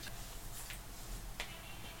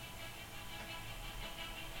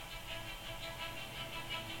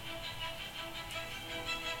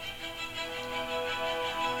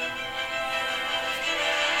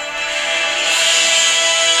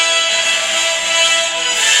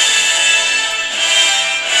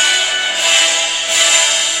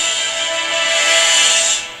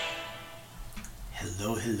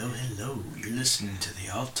listening to the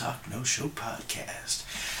All Talk No Show podcast.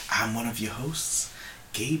 I'm one of your hosts,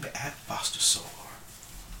 Gabe at Fostersaur.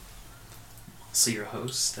 Also your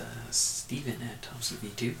host, Steven at Thompson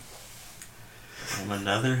V2. I'm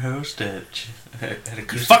another host at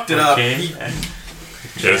You fucked it up.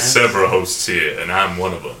 There's several hosts here, and I'm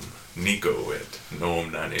one of them. Nico at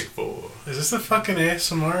Gnome984. Is this the fucking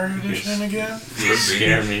ASMR edition again? You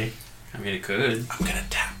scare me. I mean, it could. I'm gonna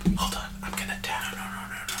tap. Hold on. I'm gonna tap. No.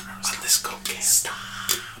 On this cocaine. Stop.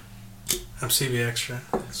 I'm CB Extra.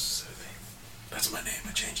 That's my name.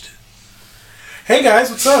 I changed it. Hey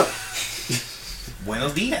guys, what's up?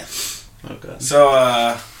 Buenos dias. Oh god.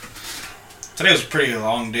 So, today was a pretty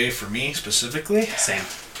long day for me, specifically. Same.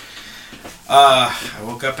 I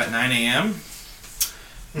woke up at 9 a.m.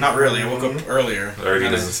 Not really. I woke up earlier. Already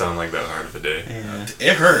doesn't sound like that hard of a day. Yeah.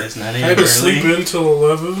 It hurt. It's not I even had to early. sleep in till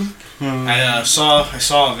 11. I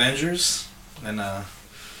saw Avengers, and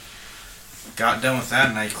got done with that,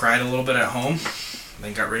 and I cried a little bit at home.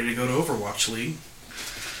 Then got ready to go to Overwatch League.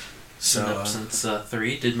 Been up since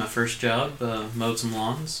 3, did my first job, mowed some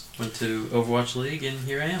lawns, went to Overwatch League, and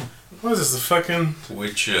here I am. What is this, the fucking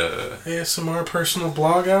Which ASMR personal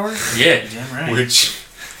blog hour? Yeah. Damn right. which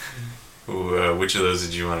of those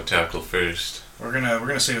did you want to tackle first? We're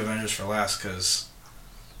gonna save Avengers for last, cause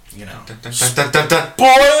you know. Spoiler!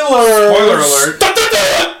 Spoiler alert.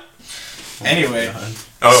 Anyway,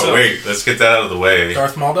 Oh So- wait, let's get that out of the way.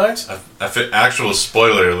 Darth Maul dies? Actual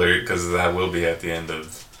spoiler alert, because that will be at the end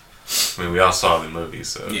of. I mean, we all saw the movie,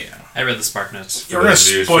 so yeah. I read the Spark Notes. You're gonna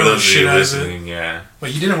spoil the shit out of it. listening, yeah,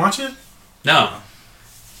 Wait, you didn't watch it? No,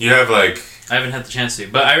 you have like. I haven't had the chance to,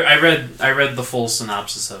 but I read the full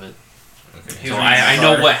synopsis of it. Okay. So I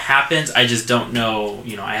know what happens, I just don't know,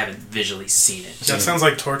 I haven't visually seen it. That sounds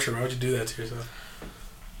like torture. Why would you do that to yourself?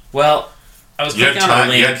 Well, I was You had clicking on a time.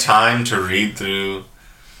 link You had time to read through.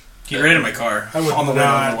 He ran in my car. I would on the way to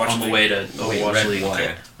not- Overwatch on the League. way to Overwatch League.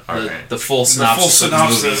 Okay. All right. The full The full synopsis of the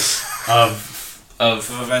movie synopsis Of of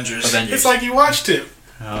of Avengers. Avengers. It's like you watched it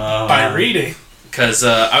by reading. Because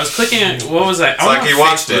I was clicking at, what was I? It's like he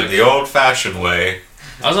watched it the old-fashioned way.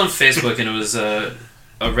 I was on Facebook and it was a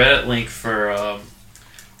Reddit link for,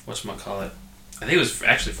 whatchamacallit. I think it was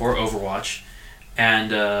actually for Overwatch.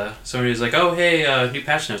 And somebody was like, oh, hey, new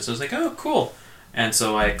patch notes. I was like, oh, cool. And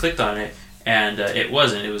so I clicked on it, and it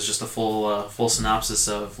wasn't. It was just a full synopsis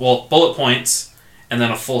of, bullet points, and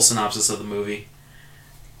then a full synopsis of the movie.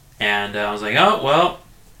 And I was like, oh, well,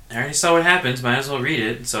 I already saw what happens. Might as well read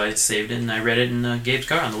it. So I saved it, and I read it in Gabe's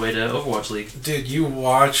car on the way to Overwatch League. Dude, you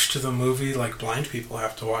watched the movie like blind people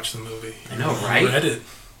have to watch the movie. I know, You right? read it.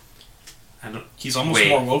 I don't... He's almost Wait.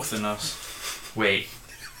 more woke than us. Wait.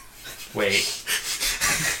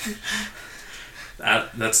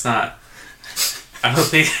 That's not... I don't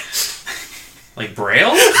think... Like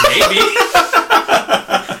Braille? Maybe.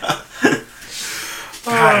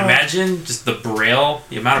 God, imagine just the Braille,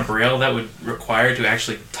 the amount of Braille that would require to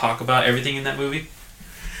actually talk about everything in that movie.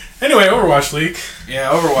 Anyway, Overwatch League.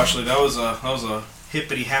 Yeah, Overwatch League. That was a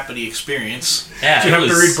hippity happy experience. Yeah, Did you it have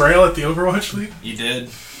to was... read Braille at the Overwatch League? You did.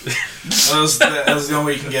 that was the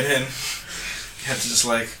only way you can get in. You had to just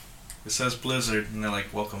it says Blizzard, and they're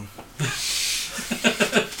like, welcome.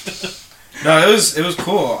 No, it was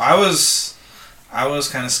cool. I was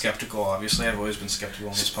kind of skeptical. Obviously, I've always been skeptical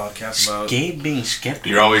on this podcast about. Gabe being skeptical.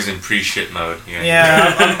 You're always in pre-shit mode.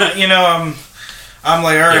 Yeah, I'm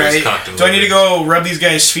like, all It was right. cocked Do I need to go rub these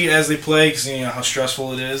guys' feet as they play? Because you know how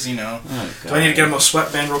stressful it is. Oh, Do I need to get them a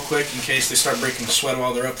sweatband real quick in case they start breaking the sweat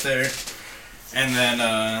while they're up there? And then,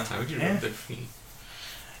 How would you yeah. rub their feet?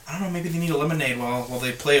 I don't know, maybe they need a lemonade while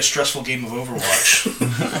they play a stressful game of Overwatch.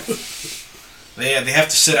 They have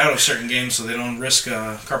to sit out of certain games so they don't risk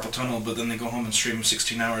carpal tunnel, but then they go home and stream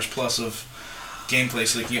 16 hours plus of gameplay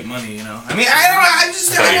so they can get money, I mean, I don't know, I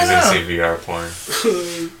thought he was going to say VR porn.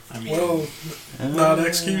 I mean, Well, not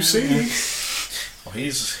XQC. Well,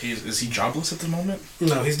 is he jobless at the moment?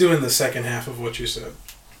 No, he's doing the second half of what you said.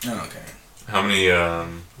 Oh, okay. How many,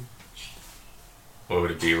 what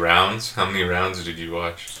would it be, rounds? How many rounds did you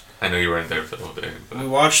watch? I know you weren't there for the whole day. We But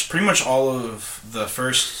watched pretty much all of the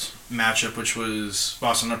first matchup, which was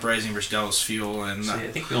Boston Uprising versus Dallas Fuel, and see,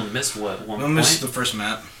 I think we only missed, one we point? missed the first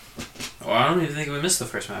map. Well, I don't even think we missed the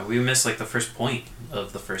first map. We missed, the first point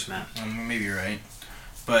of the first map. Maybe you're right.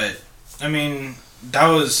 But, I mean,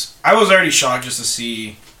 I was already shocked just to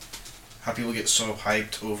see how people get so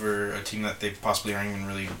hyped over a team that they possibly aren't even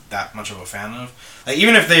really that much of a fan of. Like,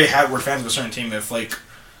 even if they were fans of a certain team,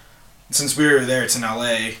 since we were there, it's in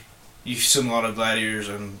LA, you've seen a lot of Gladiators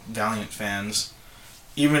and Valiant fans.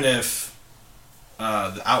 Even if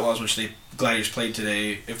the Outlaws, which Gladiators played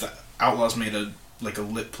today, if the Outlaws made a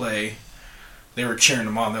lit play, they were cheering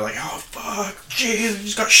them on. They're like, "Oh fuck, jeez, we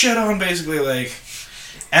just got shit on," basically, like.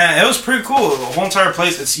 And it was pretty cool. The whole entire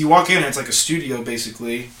place. You walk in, and it's like a studio,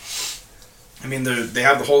 basically. I mean, they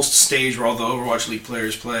have the whole stage where all the Overwatch League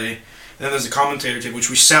players play. And then there's a commentator table, which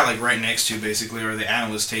we sat like right next to, basically, or the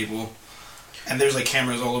analyst table. And there's like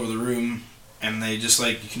cameras all over the room, and they just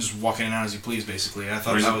like you can just walk in and out as you please, basically. And I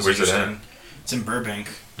thought that was where's interesting. it at? It's in Burbank,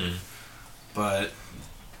 but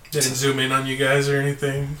Didn't zoom in on you guys or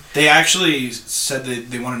anything. they actually said that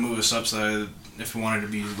they want to move us up, so if we wanted to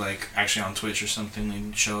be like actually on Twitch or something,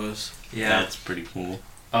 they'd show us. Yeah. That's pretty cool.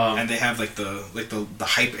 And they have like the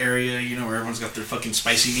hype area, you know, where everyone's got their fucking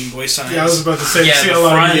spicy Mean Boy signs. Yeah, I was about to say, Yeah, see the a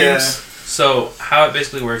lot front- of yeah. memes. So how it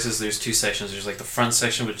basically works is there's two sections. There's like the front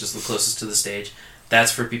section, which is the closest to the stage.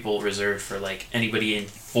 That's for people reserved for like anybody in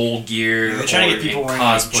full gear Yeah, or they're trying to get in people wearing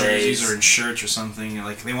like, jerseys cosplays. or in shirts or something.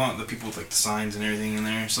 Like they want the people with like the signs and everything in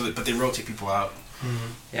there. So, but they rotate people out.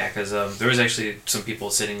 Yeah, because there was actually some people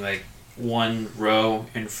sitting like one row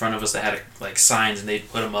in front of us that had like signs, and they'd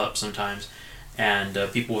put them up sometimes. And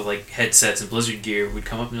people with like headsets and Blizzard gear would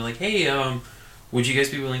come up and they're like, "Hey, would you guys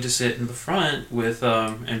be willing to sit in the front with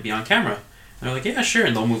and be on camera?" And they're like, "Yeah, sure."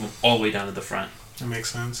 And they'll move them all the way down to the front. That makes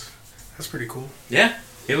sense. That's pretty cool. Yeah,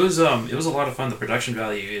 it was a lot of fun. The production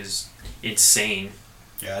value is insane.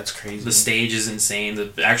 Yeah, that's crazy. The stage is insane.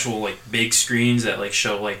 The actual like big screens that like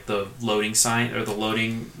show like the loading sign or the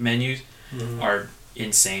loading menus are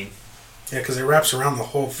insane. Yeah, because it wraps around the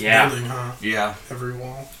whole Yeah. building, huh? Yeah, Every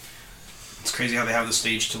wall. it's crazy how they have the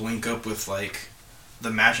stage to link up with like the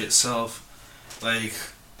match itself. Like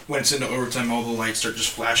when it's into overtime, all the lights start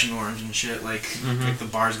just flashing orange and shit. Like the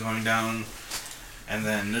bar's going down, and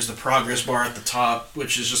then there's the progress bar at the top,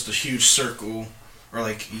 which is just a huge circle or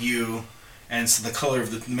like U. And it's the color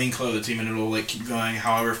of the main color of the team, and it'll like keep going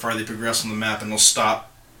however far they progress on the map, and they'll stop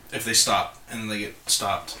if they stop, and they get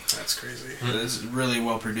stopped. That's crazy. It's really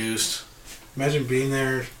well produced. Imagine being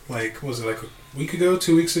there, like, was it like a week ago,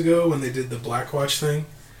 2 weeks ago, when they did the Blackwatch thing?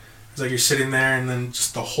 It's like you're sitting there, and then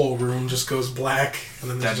just the whole room just goes black, and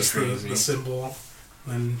then there's That'd be just crazy. the symbol.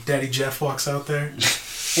 And Daddy Jeff walks out there.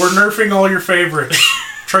 We're nerfing all your favorites.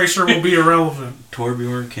 Tracer will be irrelevant.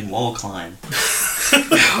 Torbjorn can wall climb.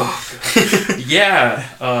 Yeah,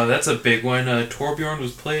 that's a big one. Torbjorn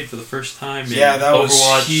was played for the first time in Yeah, that was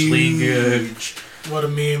Overwatch huge. League. What a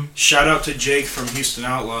meme. Shout out to Jake from Houston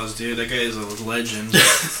Outlaws, dude. That guy is a legend.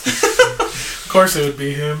 Of course it would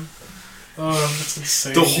be him. Oh, that's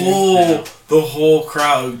insane. The whole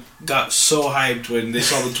crowd got so hyped when they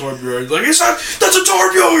saw the Torbjorn. Like, that's a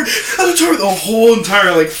Torbjorn! That's a Torbjorn! The whole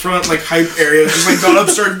entire, like, front, like, hype area just, like, got up,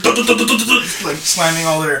 started, like, slamming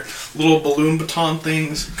all their little balloon baton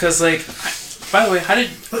things. Because like, by the way, how did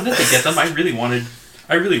they get them? I really wanted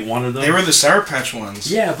them. They were the Sour Patch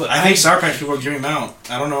ones. Yeah, but I think Sour Patch people were giving them out.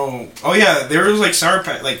 I don't know. Oh, yeah, there was, like, Sour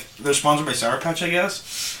Patch, like, they're sponsored by Sour Patch, I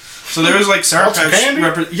guess. So there was, like, Sour Want some Patch...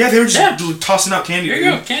 candy? Yeah, they were just Yeah. tossing out candy. Here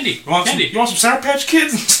you dude. go, candy. You want, Candy. Some, you want some Sour Patch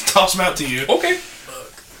Kids? Just toss them out to you. Okay.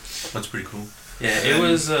 That's pretty cool. Yeah, it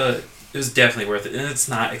was definitely worth it, and it's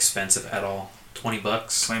not expensive at all. $20.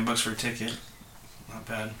 $20 for a ticket. Not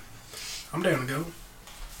bad. I'm down to go.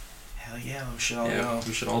 Hell yeah, we should all Yeah, go.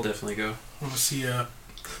 we should all definitely go. Want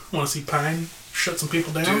to see Pine shut some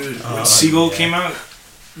people down? Dude, Oh, when Seagull yeah. came out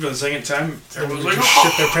for the second time, everyone Everyone was like, just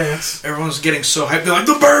shit their pants. everyone's getting so hyped. They're like,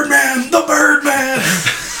 the Birdman! The Birdman!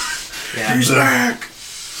 Yeah. He's back!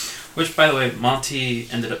 Which, by the way, Monty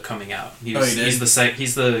ended up coming out. Oh, he did? He's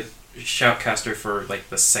the shoutcaster for like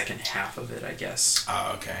the second half of it, I guess.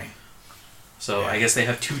 Oh, okay. So Yeah. I guess they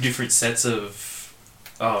have two different sets of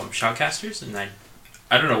shoutcasters, and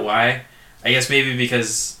I don't know why. I guess maybe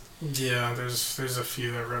because Yeah, there's a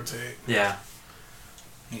few that rotate. yeah,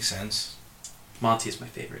 Makes sense. Monty is my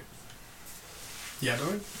favorite. Yeah,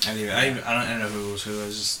 dog. I don't know who was who.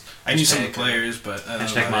 I knew some of the Hashtag, players, but I don't know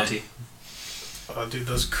Hashtag about Monty. it. Oh, dude,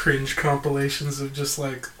 those cringe compilations of just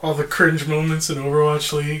like all the cringe moments in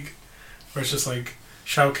Overwatch League, where it's just like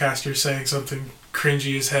shoutcasters saying something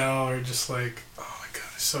cringy as hell, or just like, oh my god,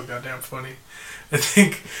 it's so goddamn funny. I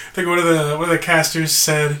think one of the casters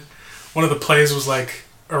said one of the plays was like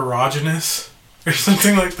erogenous or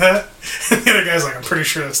something like that, and the other guy's like, I'm pretty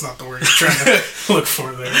sure that's not the word you're trying to look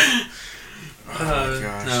for there. Oh my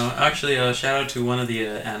gosh. No, actually, shout out to one of the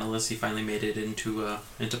analysts. He finally made it into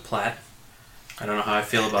Plat. I don't know how I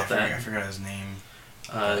feel about I that. forgot his name.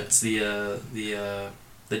 It's the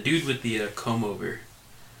dude with the comb over.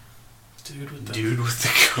 Dude with the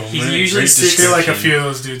comb. He usually I sits. feel like a few of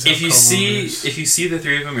those dudes. If have you comb-overs. see the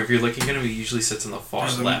three of them, if you're looking at him, he usually sits on the far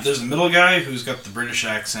left. There's the middle guy who's got the British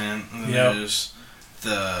accent, and then Yep. there's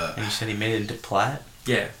the... And you said he made it into Platt?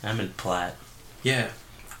 Yeah, I'm in Platt. yeah.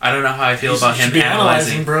 I don't know how I feel about You should him be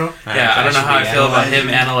analyzing. bro. Yeah, I don't know how I feel about him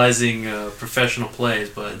analyzing. analyzing professional plays,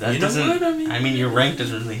 but That you know doesn't. what I mean? Your rank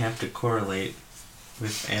doesn't really have to correlate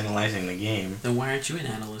with analyzing the game Then why aren't you an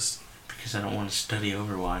analyst? because I don't want to study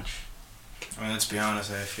Overwatch. I mean, let's be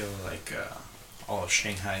honest. I feel like all of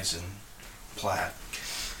Shanghai's in plat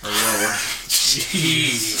or lower.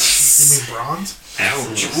 You mean bronze?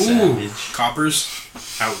 Ouch. Absolute Ooh. savage. Coppers.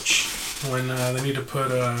 Ouch. When they need to put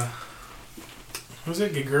what was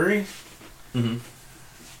it, Giguri? Mm-hmm.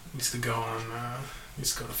 Needs to go on.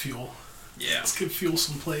 Needs to go to fuel. Yeah. Let's get fuel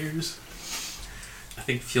some players. I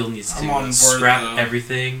think Fuel needs I'm to on board, scrap though.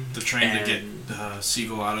 everything. They're trying to get and-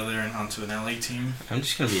 Siegel out of there and onto an LA team. I'm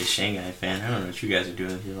just gonna be a Shanghai fan. I don't know what you guys are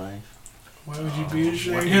doing with your life. Why would you be Oh,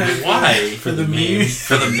 ashamed? Why? For the meme?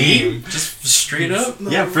 For the meme? Just straight up? No.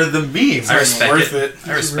 Yeah, for the meme. I not even respect worth it. it.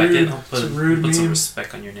 I respect rude. it. I'll put, It's a rude put some meme.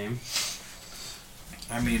 respect on your name.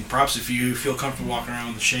 I mean, props if you feel comfortable walking around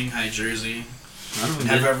with a Shanghai jersey I don't and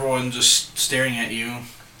have know. everyone just staring at you.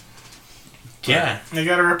 Yeah, They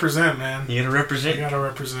gotta represent, man. you gotta They represent. gotta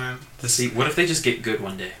represent. See, what if they just get good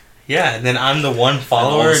one day? Yeah, and then I'm the one all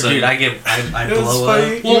follower, of a sudden- dude. I It was blow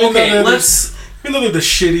funny. up. Well, Even though okay, they're let's. Even though they're the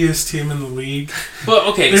shittiest team in the league, But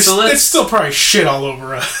okay, so let's. it's still probably shit all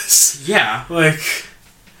over us. Yeah, Like,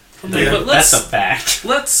 okay, Yeah, but that's let's a fact.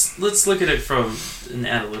 let's look at it from an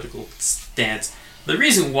analytical stance. The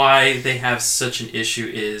reason why they have such an issue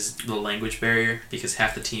is the language barrier, because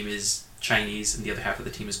half the team is Chinese and the other half of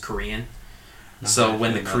the team is Korean. So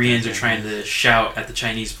when the Koreans are trying to shout at the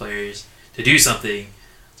Chinese players to do something,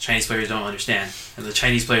 the Chinese players don't understand. And the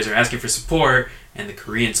Chinese players are asking for support, and the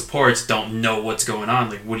Korean supports don't know what's going on.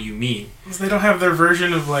 Like, what do you mean? they don't have their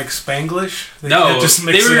version of like Spanglish. They No, can't just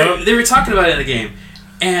mix they it were up. they were talking about it in the game,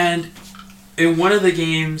 and in one of the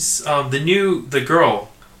games, the girl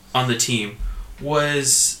on the team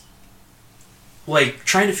was like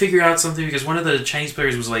trying to figure out something because one of the Chinese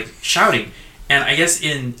players was like shouting, and I guess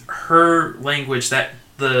in her language that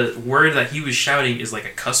the word that he was shouting is like a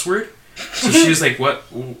cuss word. So she was like,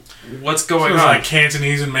 what's So going it's on?" like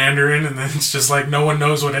Cantonese and Mandarin, and then it's just like no one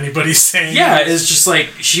knows what anybody's saying. Yeah, it's just like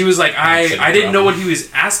she was like, That's a I didn't know problem. what he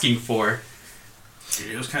was asking for.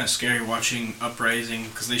 Dude, it was kind of scary watching Uprising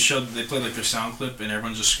because they played like their sound clip and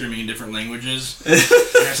everyone's just screaming in different languages. And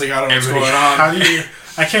it's like, I don't know what's Everybody- going on. How do you?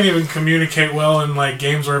 I can't even communicate well in like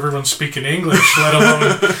games where everyone's speaking English, let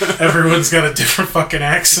alone everyone's got a different fucking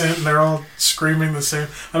accent and they're all screaming the same.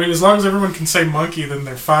 I mean, as long as everyone can say monkey, then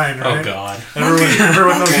they're fine, right? Oh god.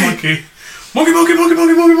 Everyone knows monkey. Monkey, monkey, monkey,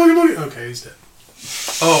 monkey, monkey, monkey, monkey. Okay, he's dead.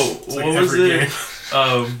 Oh, It's like what was every it? game.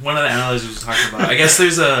 One of the analysts was talking about. I guess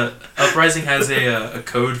there's Uprising has a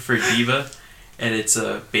code for diva, and it's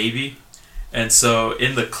a baby, and so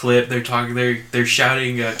in the clip they're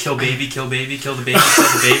shouting kill baby, kill baby, kill the baby, kill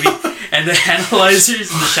the baby, and the analyzers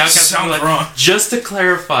and the shoutcasters are Sounds like, wrong. just to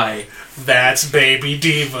clarify, That's Baby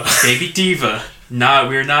Diva. baby diva.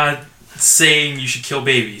 We're not saying you should kill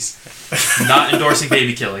babies. Not endorsing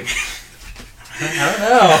baby killing. I don't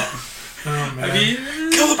know. Oh man, I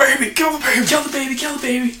mean, Kill the baby! Kill the baby! kill the baby, kill the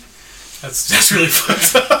baby. that's really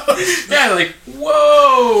fucked up. Yeah, like,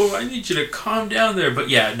 whoa, I need you to calm down there. But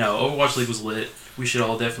yeah, no, Overwatch League was lit. We should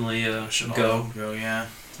all definitely go. Go, yeah.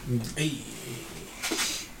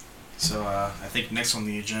 So I think next on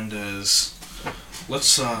the agenda is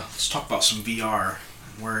let's talk about some VR.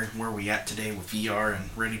 Where are we at today with VR and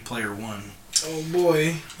Ready Player One? Oh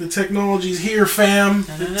boy, the technology's here, fam.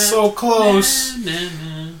 It's so close.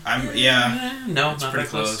 Yeah. No, It's not pretty that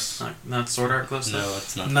close. Not Sword Art close. No,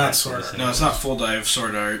 it's not. Not that Sword close Art. No, it's not full dive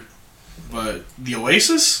Sword Art, but the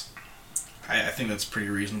Oasis. I think that's pretty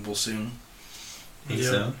reasonable soon. Think Yeah.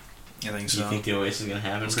 so? I think Do so. you think the Oasis is gonna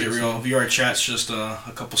happen? Let's get pretty real. soon? VR chat's just a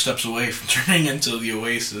couple steps away from turning into the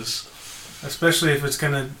Oasis. Especially if it's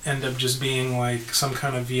gonna end up just being like some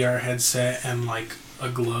kind of VR headset and like a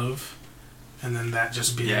glove, and then that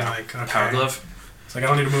just being Yeah, like okay. Power Glove. It's like I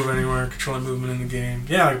don't need to move anywhere, controlling movement in the game.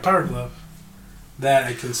 Yeah, like Power Glove. That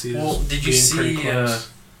I can see. Well, as did you being pretty see? close.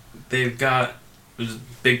 They've got it was a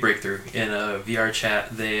big breakthrough in a VR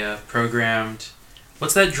chat. They programmed.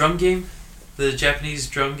 What's that drum game? The Japanese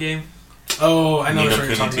drum game. Oh, I know Ni no what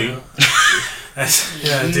you're Kuni talking 2? about.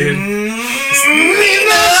 Yeah, dude.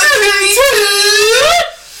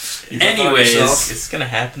 Anyways, It's gonna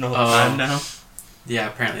happen all the time now. yeah,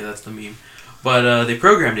 apparently that's the meme. But they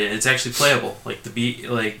programmed it. It's actually playable. Like the beat,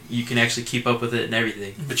 like you can actually keep up with it and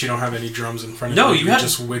everything. But you don't have any drums in front of No, you. you You're have-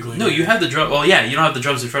 just wiggling. No, it. you have the drum. Well, yeah, you don't have the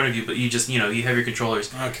drums in front of you, but you just you have your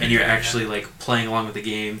controllers. Okay. And you're yeah, actually like playing along with the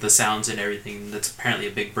game, the sounds and everything. That's apparently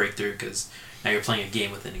a big breakthrough because now you're playing a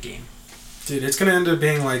game within a game. Dude, it's gonna end up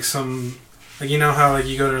being like some Like, you know how like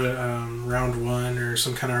you go to Round 1 or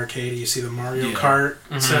some kind of arcade, you see the Mario Kart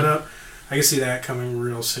setup. I can see that coming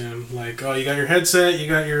real soon. Like, oh, you got your headset, you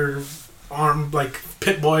got your arm, like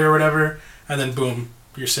Pit-Boy or whatever, and then boom,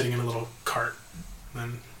 you're sitting in a little cart. And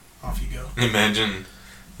then off you go. Imagine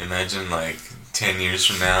like 10 years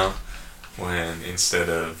from now, when instead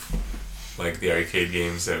of like the arcade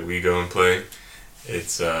games that we go and play,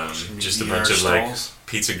 it's just a bunch of like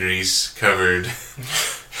pizza grease covered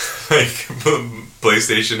like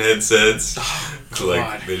PlayStation headsets.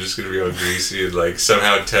 Like they're just gonna be all greasy and like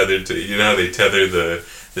somehow tethered to, you know how they tether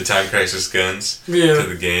the Time Crisis guns to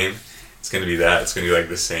the game. It's gonna be that. It's gonna be like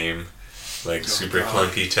the same, like super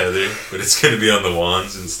clunky tether, but it's gonna be on the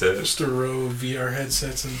wands instead. Just a row of VR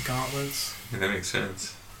headsets and gauntlets. Yeah, that makes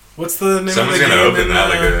sense. What's the name Someone's of the gonna game open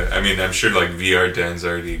in, that I'm sure like VR dens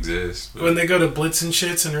already exist. When they go to Blitz and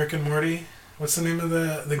Shits and Rick and Morty, what's the name of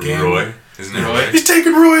the game? Roy, isn't it Roy? He's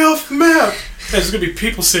taking Roy off the map. There's gonna be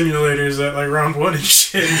people simulators at like Round 1 and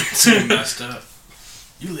shit. It's so messed up.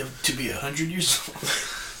 You live to be 100 years old.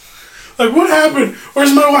 Like, what happened?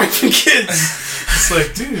 Where's my wife and kids? It's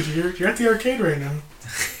like, dude, you're at the arcade right now.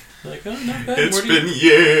 Like, oh, not bad. It's been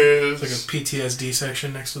years. It's like a PTSD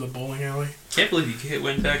section next to the bowling alley. Can't believe you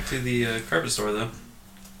went back to the carpet store though.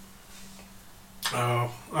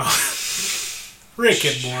 Oh. Rick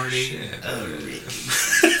and Morty.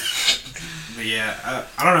 But yeah,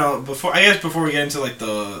 I don't know. Before we get into like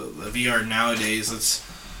the VR nowadays,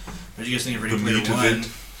 what do you guys think of Ready Player One?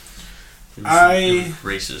 It was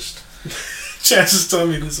racist. Chaz was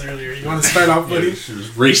telling me this earlier. You want to start off, buddy? It was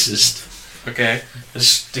racist. Okay.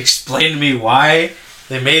 Just explain to me why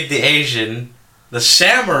they made the Asian the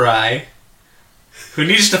samurai who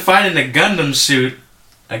needs to fight in a Gundam suit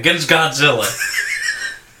against Godzilla.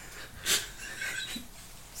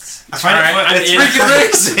 I find it fun. It's freaking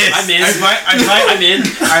racist. I'm in. I'm in.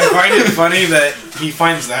 I find it funny that he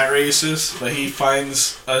finds that racist, but he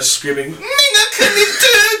finds us screaming "Nina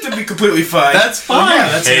Kunitu" to be completely fine. That's fine. Well, yeah,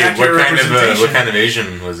 that's an Hey, accurate representation. what kind of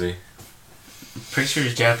Asian was he? Pretty sure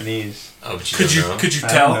he's Japanese. Oh, but Could you I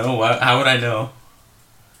tell? don't know. How would I know?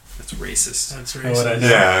 That's racist. That's How would I racist. know?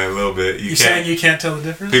 Yeah, a little bit. You saying you can't tell the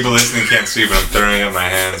difference? People listening can't see, but I'm throwing up my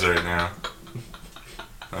hands right now.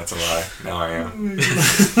 That's a lie. Now I am.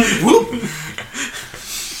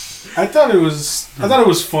 I thought it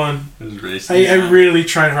was fun. It was racist. I really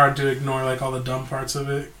tried hard to ignore like all the dumb parts of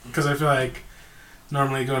it because I feel like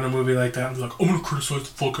normally go in a movie like that and be like, I'm gonna criticize the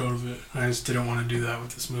fuck out of it. And I just didn't want to do that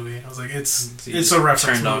with this movie. I was like, it's a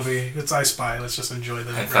reference movie. It's I Spy. Let's just enjoy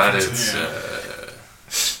the. I thought references.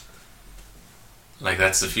 it's like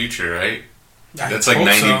that's the future, right? I That's like hope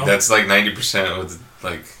 90. so. That's like 90% with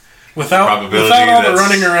like. without probability all the that's-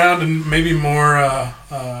 running around and maybe more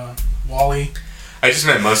Wall-E. I just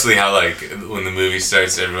meant mostly how like when the movie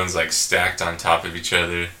starts, everyone's like stacked on top of each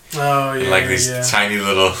other, Oh yeah, and like these yeah. tiny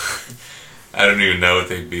little. I don't even know what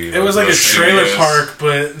they'd be. It was like a little trailer studios. park,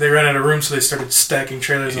 but they ran out of room, so they started stacking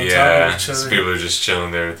trailers on top Yeah, of each so other. people are just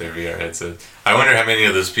chilling there with their VR headsets. I wonder how many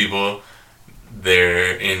of those people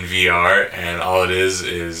they're in VR, and all it is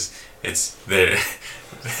it's they're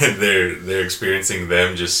they're experiencing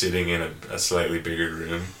them just sitting in a slightly bigger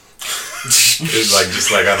room. It's like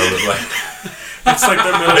just like on a little like It's like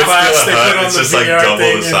the middle it's class still they a hut, put on it's the just like VR double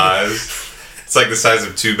thing the and- size. It's like the size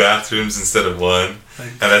of 2 bathrooms instead of 1,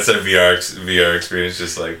 and that's their VR experience.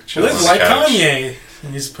 Just like It chilling looks on the like couch. Kanye.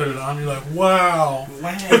 And you just put it on, you're like, wow.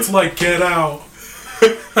 It's like Get Out.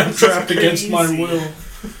 I'm trapped against my will.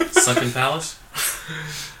 Sunken Palace?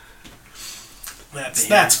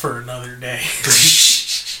 That's for another day.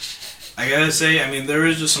 I gotta say, I mean, there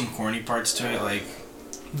was just some corny parts to it, like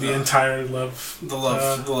The entire love. the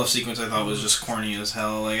love sequence. I thought was just corny as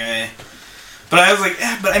hell. But I was like,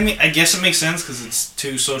 but I mean, I guess it makes sense because it's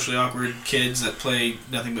 2 socially awkward kids that play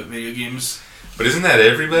nothing but video games. But isn't that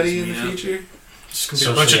everybody in the Yeah. future? It's gonna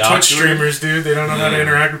be a bunch of Twitch streamers, dude. They don't know how to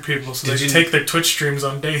interact with people, so they take their Twitch streams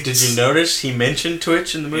on dates. Did you notice he mentioned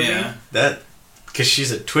Twitch in the movie? Yeah. That because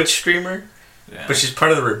she's a Twitch streamer, Yeah. but she's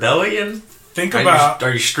part of the rebellion. Think about.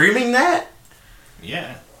 Are you streaming that?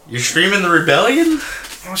 Yeah. You're streaming the rebellion?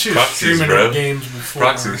 Well, she was Proxies, streaming bro. her games before.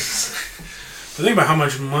 Proxies. But think about how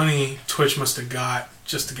much money Twitch must have got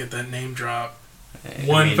just to get that name drop.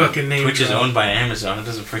 I Fucking name Twitch is drop. owned by Amazon. It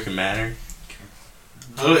doesn't freaking matter.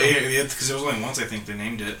 Because it was only once I think they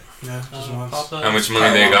named it. Yeah, just once. How much money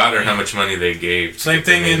they got, or how much money they gave? to Same get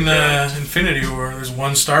the thing in name back? Infinity War. There's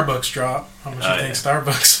one Starbucks drop. How much Oh, you think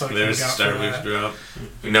Starbucks fucking There's got for Starbucks that? drop.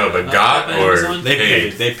 No, but got or Amazon? They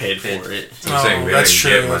paid. paid for it. I'm saying they that's didn't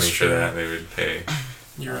true, get that's money for true. that. They would pay.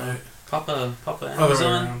 You're right. Papa Other way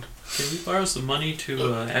Amazon, around. can we borrow some money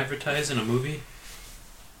to advertise in a movie?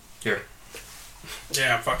 Here.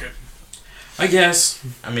 Yeah, fuck it. I guess.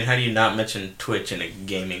 I mean, how do you not mention Twitch in a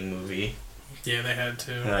gaming movie? Yeah, they had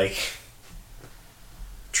to. Like,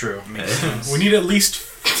 True. Makes sense. We need at least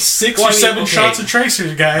 6 Well, or I mean, 7 okay. shots of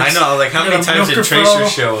tracers, guys. I know, like, how many We gotta times did milk her for Tracer all-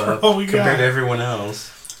 show for up all we compared got. to everyone else?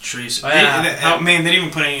 Tracer. Oh, yeah. I mean, they didn't even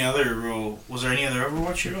put any other real. Was there any other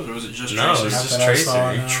Overwatch heroes, or was it just No, Tracer? it's Not just that I saw,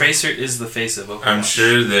 Tracer. no. Tracer is the face of Overwatch. I'm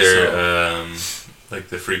sure their So- like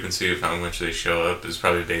the frequency of how much they show up is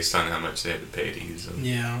probably based on how much they had to pay to use them.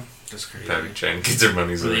 Yeah. That's crazy. Probably trying to get their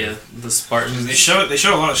money's Really, worth. the Spartans. They showed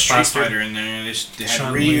a lot of Street Bastard. Fighter in there. They had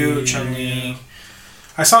Chun-Li, Ryu, Chun-Li.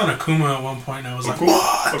 I saw an Akuma at one point and I was like,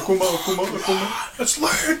 Akuma. that's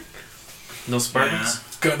lit. No Spartans?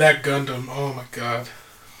 That Gundam, oh my god.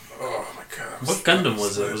 Oh my god. What Gundam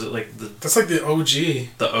was it? Was it like the That's like the OG.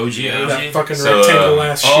 OG Yeah. OG? That fucking So, rectangle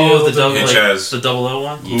ass shield. Oh, the and- double, Hey, like, Chaz. the 00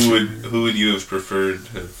 one? Who would you have preferred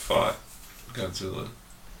to have fought Godzilla?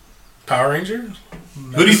 Power Ranger?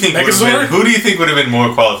 Who do you think would have been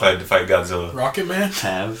more qualified to fight Godzilla? Rocket Man?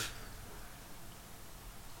 Tav.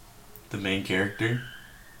 The main character.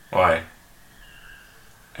 Why?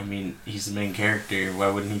 I mean, he's the main character. Why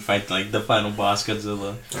wouldn't he fight, like, the final boss,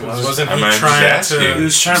 Godzilla? Wasn't I he might trying just ask to... you. He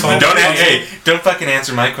was trying to solve solve the the puzzle? Don't fucking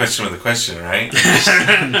answer my question with a question, right?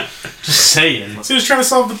 Just saying. He was trying to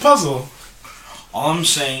solve the puzzle. All I'm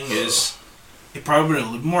saying is, it probably would have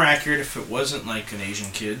been a little more accurate if it wasn't like an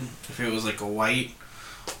Asian kid. If it was like a white,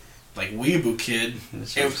 like weeaboo kid,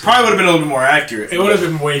 it probably would have been a little bit more accurate. It would have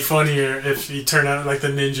been way funnier if he turned out like the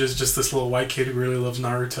ninja's just this little white kid who really loves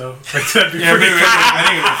Naruto. Like that'd be Yeah, pretty maybe, I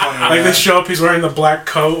think it would be funny. Like they show up, he's wearing the black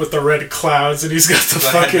coat with the red clouds, and he's got the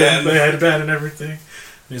fucking headband. the headband and everything. And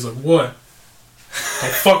he's like, "What?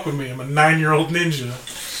 Don't fuck with me. I'm a 9-year-old ninja."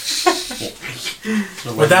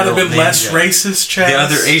 Would that have been less racist, Chaz? The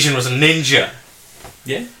other Asian was a ninja.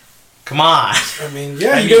 Yeah. Come on. I mean, yeah,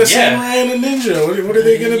 I you mean, get a yeah. samurai and a ninja. What are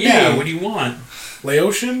they gonna Yeah, be? what do you want?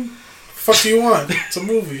 Laotian? Fuck do you want? It's a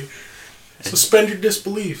movie. Suspend your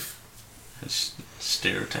disbelief. It's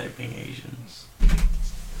stereotyping Asians.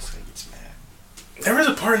 There was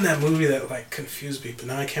a part in that movie that like confused me, but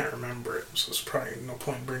now I can't remember it, so it's probably no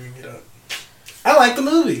point bringing it up. I like the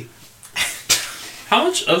movie. How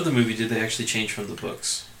much of the movie did they actually change from the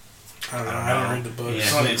books? I don't know. I don't I didn't know. read the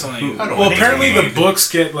books. Yeah. It's only I don't Well, think apparently so. the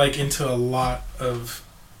books get like into a lot of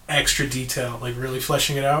extra detail, like really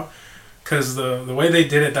fleshing it out. Because the way they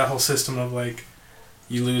did it, that whole system of like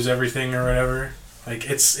you lose everything or whatever, like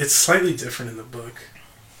it's slightly different in the book.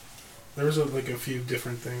 There was like a few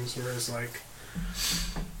different things, whereas like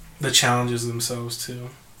the challenges themselves too,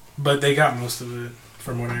 but they got most of it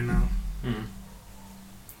from what I know. Hmm.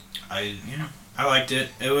 I liked it.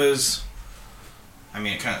 It was. I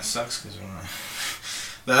mean, it kind of sucks because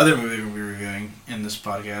the other movie we'll be reviewing in this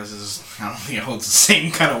podcast is I don't think it holds the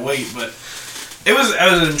same kind of weight, but it was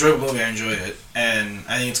an enjoyable movie. I enjoyed it, and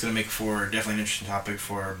I think it's gonna make for definitely an interesting topic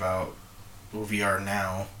for about VR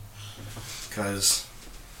now, because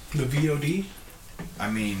The VOD.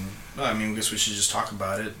 I guess we should just talk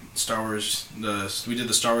about it. Star Wars. We did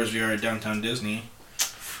the Star Wars VR at Downtown Disney.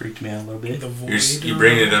 Freaked me out a little bit. The Void. You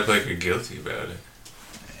bring it up like you're guilty about it.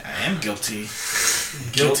 I am guilty.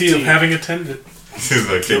 Guilty of having attended. He's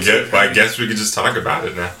like, I guess we could just talk about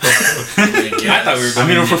it now. I thought we were going I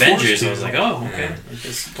mean, to if the we're forced Avengers. to. I was like, oh, okay. I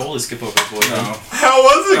just totally skip over Void. No. How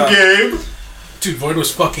was it, Gabe? Dude, Void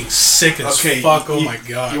was fucking sick as Okay, fuck. Oh you- my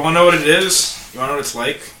god. You want to know what it is? You want to know what it's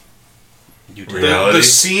like? You Really? did. Reality? The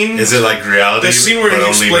scene. Is it like reality? The scene where but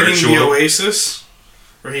he's only explaining the virtual? Oasis,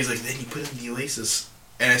 where he's like, then you put in the Oasis,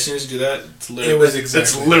 and as soon as you do that, it's literally It was exactly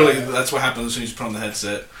that's literally that. that's what happens as soon as you put on the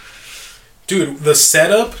headset. Dude, the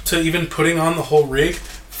setup to even putting on the whole rig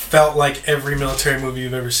felt like every military movie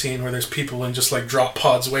you've ever seen where there's people in just like drop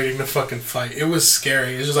pods waiting to fucking fight. It was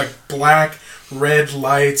scary. It was just like black, red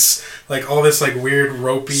lights, like all this like weird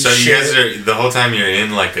ropey So shit. you guys are the whole time you're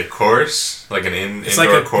in like a course, like an it's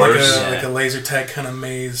indoor like a, course. like a laser tag kind of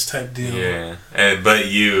maze type deal. Yeah, but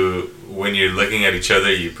when you're looking at each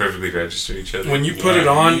other, you perfectly register each other. When you put it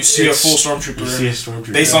on, you see a it's- full You see a stormtrooper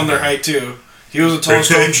stormtrooper. based on their height too. He was the tallest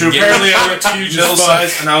stormtrooper. Yeah. Apparently, I looked Huge middle as fuck.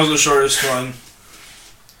 size, and I was the shortest one.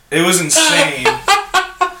 It was insane.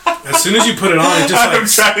 As soon as you put it on, it just I'm like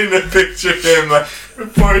trying to picture him like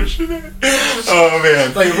proportionate. Oh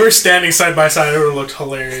man. like if we're standing side by side, it would have looked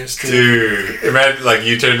hilarious, dude. Dude, imagine like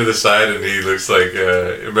you turn to the side and he looks like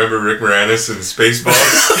remember Rick Moranis in Spaceballs?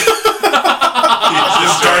 He's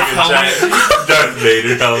just wearing a giant Darth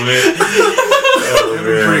Vader helmet. Oh, It was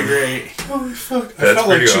pretty man. great. Holy fuck! I That's felt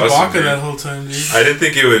like pretty Chewbacca awesome, dude. that whole time, dude. I didn't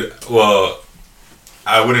think it would. Well,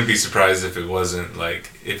 I wouldn't be surprised if it wasn't like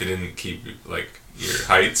if it didn't keep like your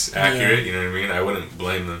height's accurate. You know what I mean? I wouldn't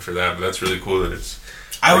blame them for that, but that's really cool that it's.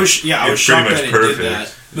 I was shocked that it did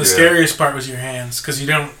that. The scariest part was your hands, because you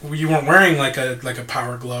weren't wearing like a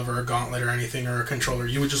power glove or a gauntlet or anything or a controller.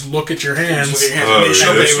 You would just look at your hands. They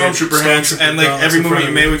showed the Stormtrooper hands, and like every movement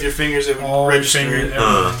you made with your fingers, it would register.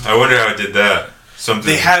 I wonder how it did that. Something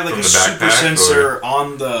they had like from a the super backpack, sensor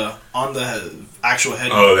on the actual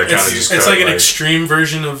head. Oh, that kind of just it's like an extreme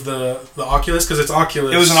version of the Oculus, because it's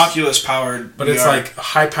Oculus. It was an Oculus powered, but it's like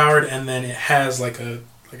high powered, and then it has like a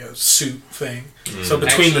suit thing. So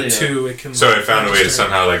between the two, it can. So it found a way to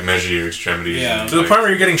somehow like measure your extremities. Yeah. To the point where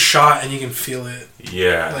you're getting shot and you can feel it.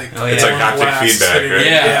 Yeah. Like, it's like haptic feedback, right?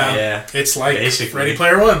 Yeah. It's like basically Ready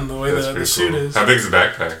Player One, the way the cool. suit is. How big is the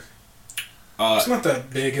backpack? It's not that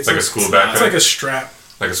big. It's like a school backpack. It's like a strap.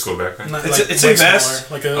 Like a school backpack. It's a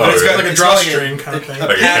vest. Like it's got like a drawstring kind of thing.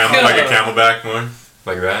 Like a camelback more.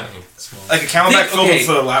 Like that. Like a camelback filled with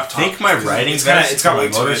a laptop. I think my riding vest it's got on a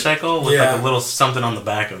a motorcycle with like a little something on the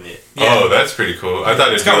back of it. Yeah. Oh, that's pretty cool. I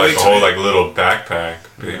thought it'd be like a whole like little backpack,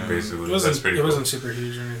 basically. That's pretty cool. It wasn't super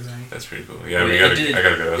huge or anything. That's pretty cool. Yeah, I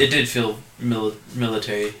gotta go. It did feel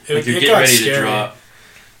military. Like you're getting ready to drop.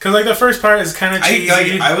 Because like the first part is kind of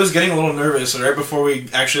cheesy. I was getting a little nervous right before we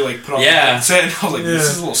actually like put on the set, and I was like, "This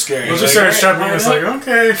is a little scary." Once we started strapping, I was like,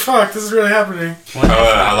 "Okay, fuck, this is really happening."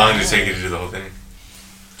 How long did it take you to do the whole thing?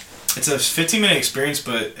 It's a 15-minute experience,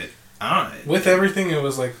 but I don't know. With everything, it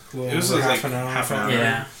was like half an hour. Half an hour.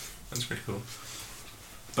 Yeah, that's pretty cool.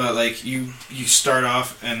 But like you start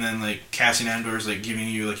off, and then like Cassian Andor is like giving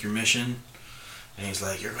you like your mission, and he's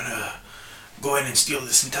like, "You're gonna go in and steal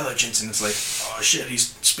this intelligence," and it's like, oh shit,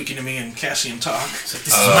 he's speaking to me in Cassian talk. It's like,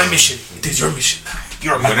 this is my mission. It is your mission.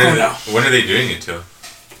 You're my crew now. When are they doing it till?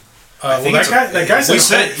 That guy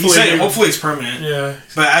said he said hopefully it's permanent. Yeah.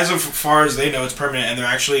 But as far as they know, it's permanent, and they're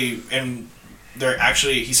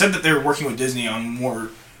actually he said that they're working with Disney on more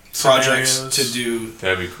projects to do.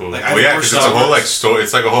 That'd be cool. Like, because it's a whole like store.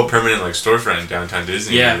 It's like a whole permanent like storefront in downtown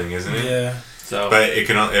Disney. And everything, isn't it? Yeah. So, but it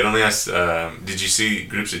only has. Did you see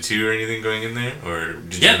groups of 2 or anything going in there, or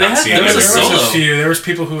did you not see? There was a solo. There was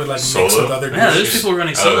people who would like mix with other groups. Yeah, there's people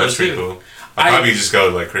running solos. Oh, that's pretty cool. I'd probably just go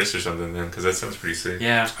with like Chris or something then, because that sounds pretty sick.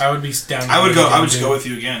 Yeah, I would be down. I would just go with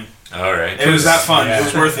you again. All right. It was that fun. It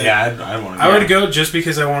was worth it. Yeah, I want to. I would go just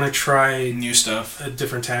because I want to try new stuff, a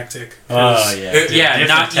different tactic. Oh yeah,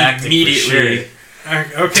 not immediately.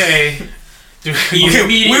 Okay.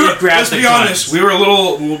 Let's be honest. We were a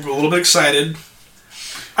little bit excited.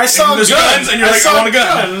 I saw guns, and you're like, I want a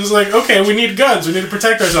gun. And it was like, okay, we need guns. We need to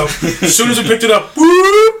protect ourselves. As soon as we picked it up,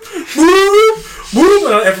 whoop, whoop,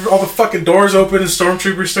 whoop, and all the fucking doors open and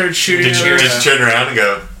stormtroopers started shooting. Did you just turn around and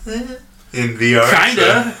go in VR?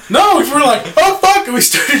 Kinda. So. No, we were like, oh fuck, and we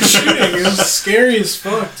started shooting. It was scary as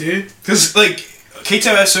fuck, dude. Because like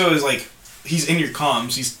K2SO is like he's in your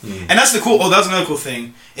comms. And that's the cool. Oh, that's another cool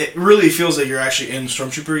thing. It really feels like you're actually in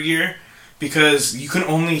stormtrooper gear. Because you can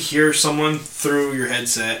only hear someone through your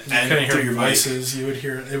headset and through your voices. You would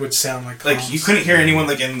hear it would sound like comms. Like you couldn't hear anyone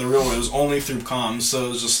like in the real world. It was only through comms. So it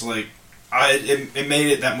was just like it made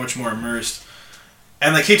it that much more immersed.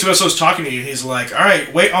 And like K2SO was talking to you. He's like, "All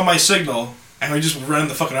right, wait on my signal." And we just run in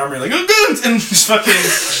the fucking armory like, "Oh, guns!" And just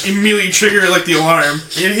fucking immediately trigger like the alarm.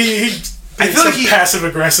 I feel like he passive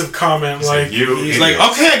aggressive comment like he's like,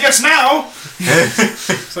 "Okay, I guess now."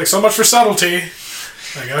 It's like so much for subtlety.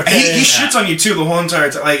 Like, okay. He shits on you too the whole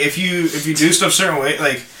entire time. Like if you do stuff a certain way,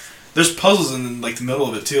 like there's puzzles in like the middle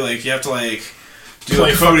of it too. Like you have to like do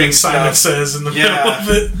like coding Simon Says in the middle of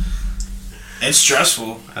it. It's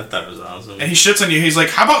stressful. I thought it was awesome. And he shits on you. He's like,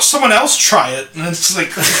 "How about someone else try it?" And it's like,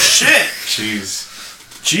 shit.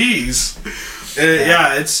 Jeez.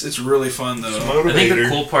 Yeah, it's really fun though. I think the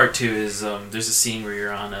cool part too is there's a scene where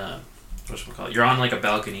you're on you're on like a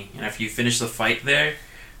balcony, and after you finish the fight there.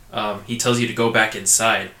 He tells you to go back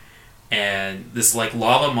inside, and this like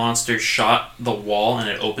lava monster shot the wall, and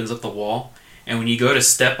it opens up the wall. And when you go to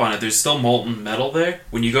step on it, there's still molten metal there.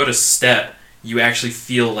 When you go to step, you actually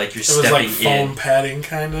feel like you're stepping in. It was like foam padding,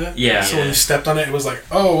 kind of. Yeah. So when you stepped on it, it was like,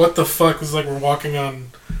 oh, what the fuck? It was like we're walking on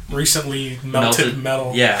recently melted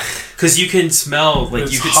metal. Yeah, because you can smell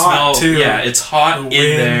it's hot too. Yeah, it's hot in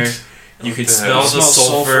there. You can smell the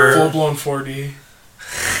sulfur. Full blown 4D.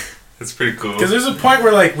 That's pretty cool. Because there's a point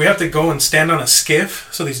where like we have to go and stand on a skiff,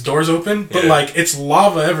 so these doors open, but like it's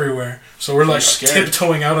lava everywhere. So we're like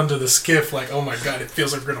tiptoeing out onto the skiff, like, oh my god, it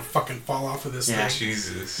feels like we're gonna fucking fall off of this thing.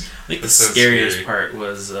 Jesus. I think the scariest part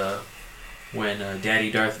was when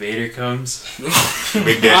Daddy Darth Vader comes.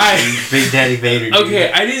 Big Daddy Vader. Dude.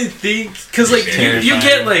 Okay, I didn't think because like you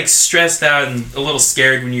get like stressed out and a little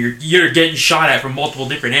scared when you're getting shot at from multiple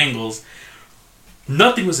different angles.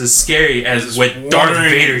 nothing was as scary as Just when Darth wondering-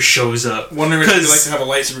 Vader shows up. Wondering if you'd 'Cause- like to have a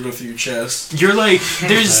lightsaber go through your chest. You're like,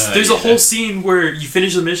 there's a yeah. whole scene where you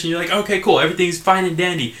finish the mission, you're like, okay, cool, everything's fine and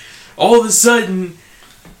dandy. All of a sudden,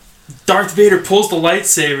 Darth Vader pulls the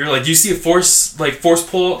lightsaber, like, you see a force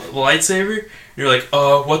pull the lightsaber, and you're like,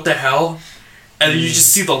 what the hell? And then you just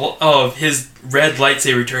see his red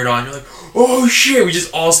lightsaber turn on, you're like, oh shit, we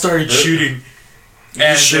just all started shooting.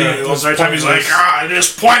 And Those right time he's like, it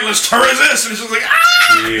is pointless to resist, and it's just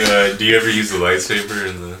like, Do you ever use the lightsaber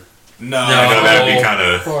in the? No, I know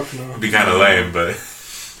that'd Fuck no. be kind of lame, but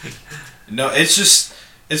no.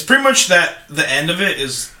 It's pretty much that the end of it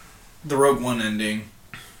is the Rogue One ending.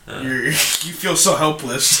 You feel so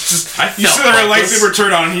helpless. Just, I you felt see the red helpless. lightsaber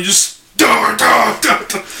turn on, and he just. And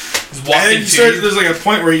He's walking then to you. there's like a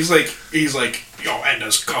point where he's like, yo, end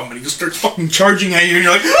has come, and he just starts fucking charging at you, and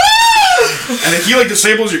you're like, ah! And then he like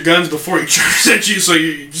disables your guns before he charges at you, so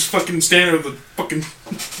you just fucking stand there with the fucking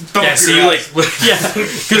thumb Yeah, up so your you ass.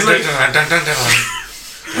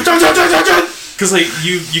 because like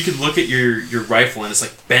you can look at your rifle and it's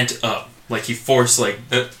like bent up, like he force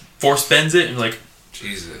bends it, and like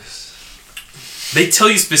Jesus. they tell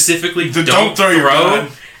you specifically The don't throw your gun.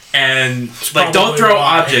 and like probably don't throw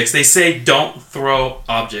why. objects. They say don't throw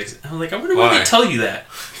objects. And I'm like, I wonder why Why? they tell you that.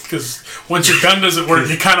 Because once your gun doesn't work,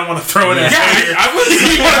 you kind of want to throw it at Vader. I wouldn't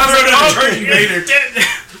You want to throw it at charging Vader. Vader.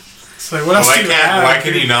 It's like, what else do you have? Why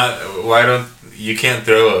can you not? Why don't you can't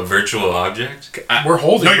throw a virtual object? We're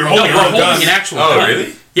holding. No, you're No, holding we're your gun. holding an actual Oh, gun.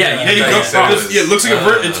 really? Yeah, Yeah, you I go. thought you said it was- It looks like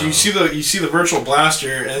Oh. you see the virtual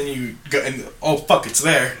blaster, and then you go, and oh fuck, it's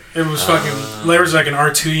there. It was fucking. There was like an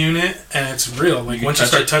R2 unit, and it's real. Like can once you touch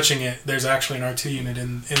start it? touching it, there's actually an R2 unit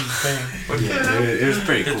in the thing. Yeah, it was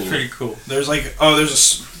pretty cool. It's pretty cool. There's like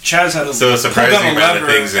Chaz had a So a surprising pull down a amount of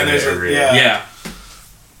lever, things in and there's there, a- really. Yeah.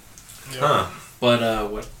 Huh.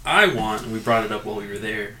 But what I want, and we brought it up while we were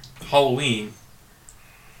there, Halloween.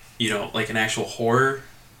 You know, like an actual horror.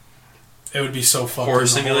 It would be so fucking Horror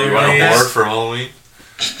simulator. You want a Yes. horror for Halloween?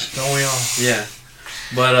 Don't we all? Yeah.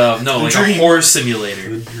 But no, like dream. a horror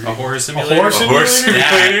simulator. A horror simulator. horror A horror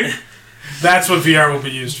simulator? Yeah. That's what VR will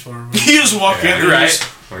be used for. You just walk Yeah, in, you're and right. just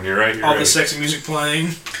When you're right, you're all right. the sexy music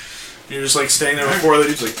playing. You're just like standing there before the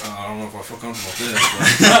dude's like, I don't know if I feel comfortable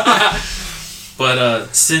with this. But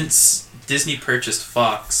since Disney purchased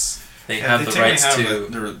Fox, they have the rights to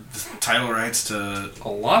the title rights to a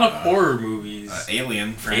lot of horror movies.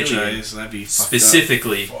 Alien franchise. That'd be fucked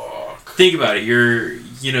Specifically, up. Fuck. think about it. You're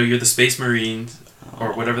the Space Marines.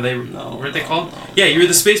 Or whatever what are they called? Yeah, you're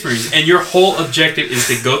the Space Marines, and your whole objective is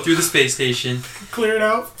to go through the space station. Clear it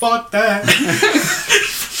out. Fuck that.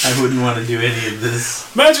 I wouldn't want to do any of this.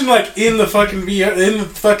 Imagine like in the fucking VR, in the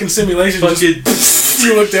fucking simulation, Fucking just,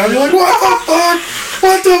 you look down, you're like, what the fuck?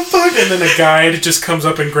 What the fuck? And then a guide just comes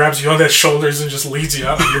up and grabs you on their shoulders and just leads you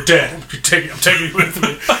out. You're dead. I'm taking you with me.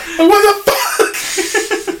 Like, what the fuck?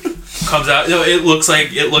 comes out. No, it looks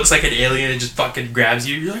like an alien and just fucking grabs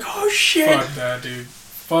you. You're like, oh shit! Fuck that, dude.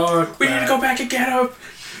 Fuck. We need to go back and get him.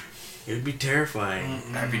 It would be terrifying.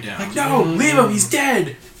 I'd be down. Like, no, leave him. He's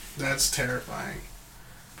dead. That's terrifying.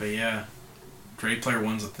 But yeah, Ready Player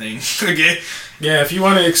One's a thing. Okay, Yeah, if you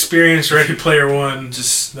want to experience Ready Player One,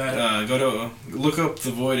 just look up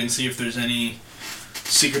The Void and see if there's any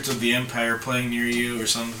Secrets of the Empire playing near you or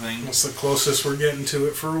something. that's the closest we're getting to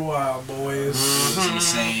it for a while, boys. It was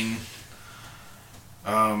insane.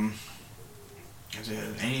 Is there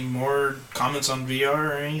any more comments on VR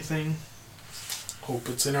or anything? Hope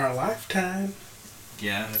it's in our lifetime.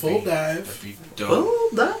 Yeah, Full dive. That'd be dope. Oh,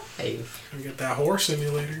 dive. We got that horse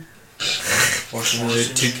simulator. Fortunately,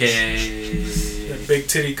 2K. That big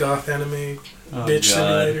titty goth anime Oh, bitch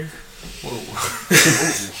God. simulator.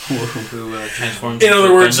 Who transforms. In other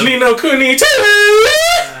into words, Gundam. Ni no Kuni 2!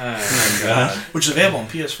 Ah, God. Which is available on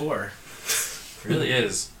PS4. it really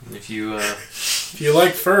is. If you If you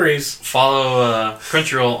like furries, follow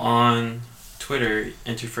Crunchyroll on Twitter,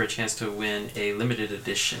 enter for a chance to win a limited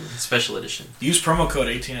edition, special edition. Use promo code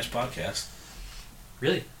 18S Podcast.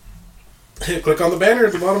 Really? click on the banner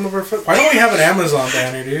at the bottom of our foot. Why don't we have an Amazon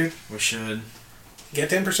banner, dude? We should. Get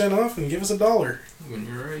 10% off and give us $1.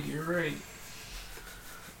 You're right. You're right.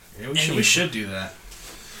 Yeah, we should do that.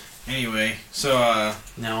 Anyway, so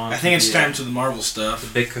Now on I think it's the, time to the Marvel the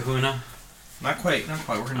stuff. big Kahuna. Not quite.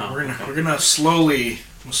 Okay. We're gonna slowly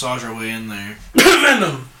massage our way in there.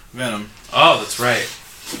 Venom! Venom. Oh, that's right.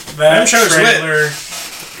 That Venom trailer's lit. trailer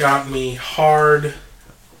got me hard.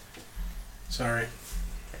 Sorry.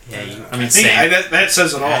 Yeah, you I mean, I think same. that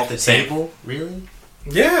says it all. at the Same. table? Really?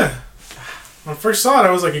 Yeah. When I first saw it,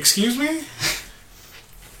 I was like, excuse me?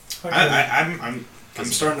 I'm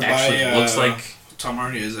starting to Actually buy looks like Tom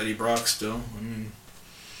Hardy as Eddie Brock still. I mean,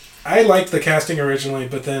 I liked the casting originally,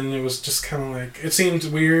 but then it was just kind of like it seemed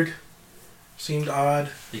weird, seemed odd.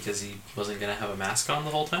 Because he wasn't gonna have a mask on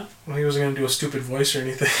the whole time. Well, he wasn't gonna do a stupid voice or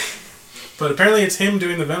anything. But apparently, it's him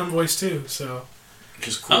doing the Venom voice too. So which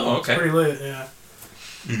is cool. Oh, okay. it's pretty lit. Yeah.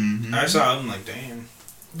 Mm-hmm. I saw him like, damn.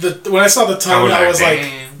 When I saw the tongue, I was like,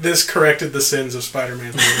 damn. this corrected the sins of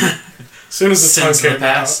Spider-Man 3. As soon as the tongue Sins of the came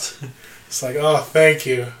out, past. it's like, oh, thank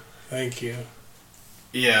you.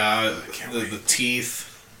 Yeah, the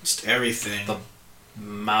teeth, just everything. The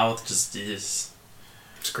mouth just is.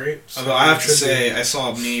 It's great. Although I have to say, I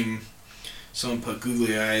saw a meme. Someone put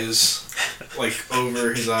googly eyes like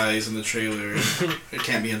over his eyes in the trailer. It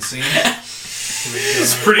can't be unseen.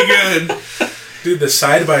 It's pretty good. Dude, the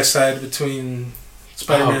side-by-side between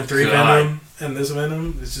Spider-Man Oh, 3 God. Venom and this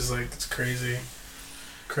Venom is just like, it's crazy.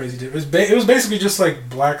 Crazy. It was basically just like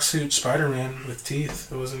black suit Spider-Man with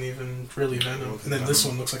teeth. It wasn't even really Venom. And then this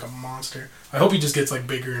one looks like a monster. I hope he just gets like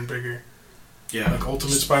bigger and bigger. Yeah. Like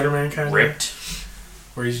Ultimate Spider-Man kind of. Ripped.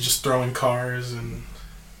 Where he's just throwing cars and...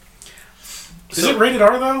 Is So- it rated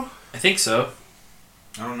R though? I think so.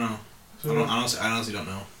 I don't know. I honestly don't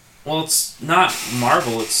know. Well, it's not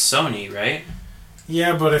Marvel, it's Sony, right?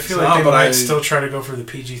 Yeah, but I feel So, like they but might I- still try to go for the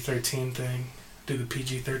PG-13 thing. Do the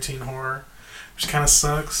PG-13 horror. Which kind of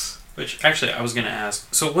sucks. Which, actually, I was gonna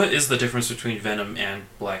ask. So, what is the difference between Venom and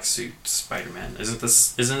Black Suit Spider-Man? Isn't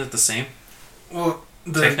it the same, Well,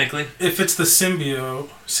 technically? if it's the symbiote,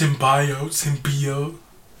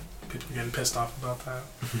 people are getting pissed off about that.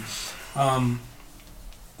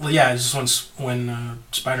 Well, yeah, it's just when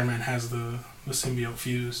Spider-Man has the symbiote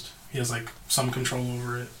fused, he has like some control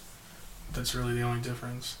over it. That's really the only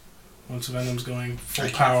difference. Once Venom's going full I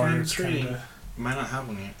can't power, find it's the kind trading. of... Might not have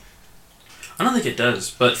one yet. I don't think it does,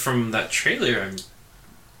 but from that trailer,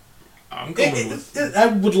 I'm going with... I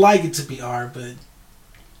would like it to be R, but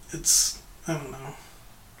it's... I don't know.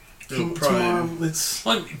 It'll probably,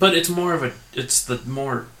 Well, but it's more of a... It's the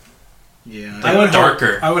more... yeah. Like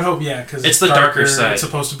darker. I would hope, yeah, because It's the darker side. It's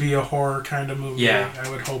supposed to be a horror kind of movie. Yeah. I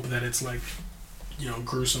would hope that it's like,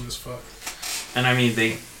 gruesome as fuck. And I mean,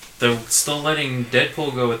 they're still letting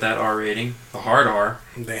Deadpool go with that R rating, the hard R.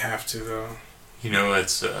 They have to though. You know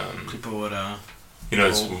what's People would you know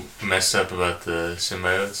what's messed up about the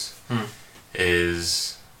symbiotes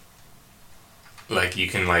is like you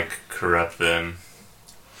can like corrupt them.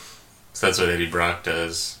 So that's what Eddie Brock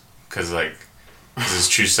does, because his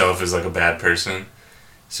true self is like a bad person,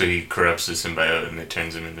 so he corrupts the symbiote and it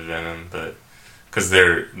turns him into Venom. But because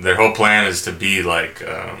their whole plan is to be like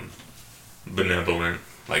benevolent,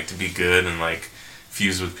 like to be good and like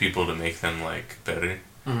fuse with people to make them like better.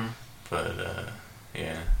 Mm-hmm. But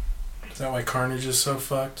yeah. Is that why Carnage is so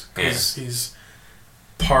fucked? Because he's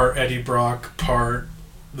part Eddie Brock, part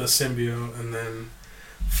the symbiote, and then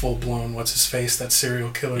full blown what's his face, that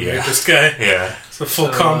serial killer rapist guy. Yeah. It's a full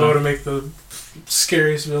combo to make the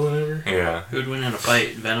scariest villain ever. Yeah. Who would win in a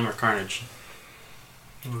fight, Venom or Carnage?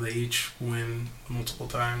 Well, they each win multiple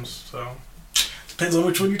times, so depends on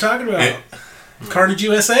which one you're talking about. Carnage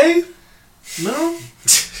USA? No.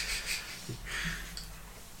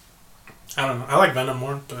 I don't know. I like Venom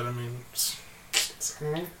more, but I mean, it's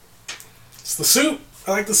the suit.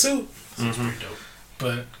 I like the suit. It's pretty dope.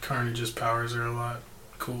 But Carnage's powers are a lot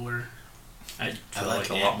cooler. I feel like like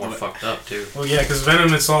a it, lot more but- fucked up too. Well, yeah, because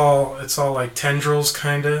Venom, it's all like tendrils,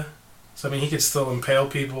 kinda. So I mean, he could still impale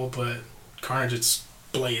people, but Carnage, it's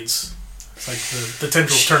blades. It's like the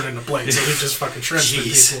tendrils turn into blades, so he just fucking shreds through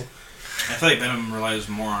Jeez. people. I feel like Venom relies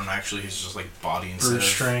more on actually his just like body instead Brute of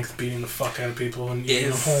strength, beating the fuck out of people and eating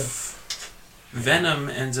them whole. If Venom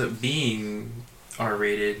ends up being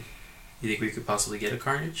R-rated, you think we could possibly get a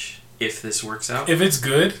Carnage if this works out? If it's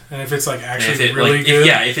good, and if it's like And actually if it, really like, good,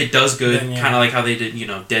 if it does good, then yeah. kind of like how they did,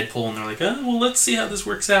 Deadpool, and they're like, oh, well, let's see how this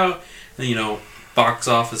works out. And box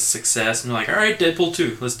office success, and they're like, all right, Deadpool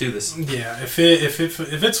 2, let's do this. yeah, if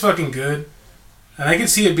it's fucking good, and I can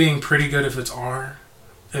see it being pretty good if it's R.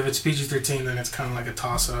 If it's PG-13, then it's kind of like a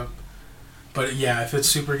toss-up. But yeah, if it's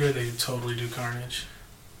super good, they could totally do Carnage,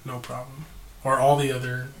 no problem. Or all the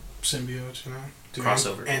other symbiotes, do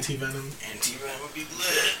Crossover. Anti-Venom. Anti-Venom would be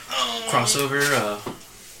lit. Oh. Crossover,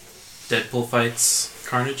 Deadpool fights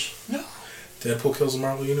Carnage. Deadpool Kills the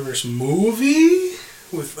Marvel Universe movie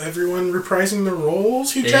with everyone reprising their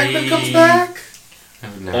roles. Hugh Jackman comes back.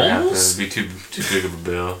 That would never happen. Almost? It'd be too big of a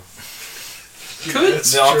bill. Could.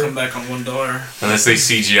 That's They all true. come back on $1. Unless they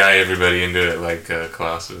CGI everybody into it like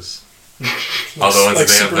Colossus. All the ones Like that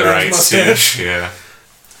they have the Superman's rights mustache. to. Yeah.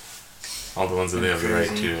 All the ones that they have the right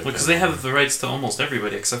Crazy. to. Well, because they have the rights to almost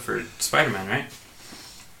everybody except for Spider-Man, right?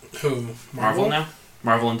 Who? Marvel now?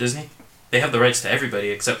 Marvel and Disney? they have the rights to everybody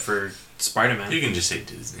except for Spider-Man. You can just say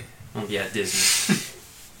Disney. Oh, yeah, Disney.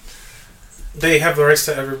 They have the rights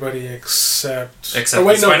to everybody except. Except oh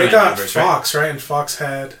wait, the no, they Spider-Man got universe, right? Fox, right? And Fox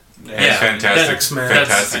had. Yeah, Fantastic. X-Men.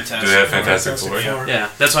 Fantastic. That's- Do they have Fantastic Fantastic Four? Four. Yeah,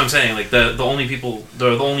 that's what I'm saying. Like the only people, the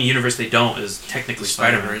only universe they don't is technically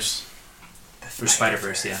Spider-Man. Or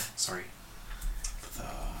Spider-Verse, yeah. Sorry.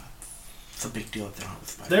 It's a big deal if they're not with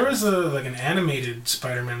Spider-Man. There was an animated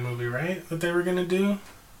Spider-Man movie, right? That they were gonna do.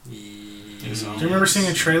 Do you remember seeing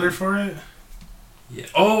a trailer for it? Yeah.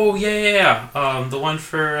 Oh yeah. The one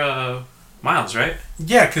for Miles, right?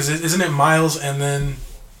 Yeah, because isn't it Miles and then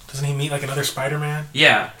doesn't he meet like another Spider-Man?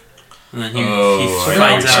 Yeah. And then he So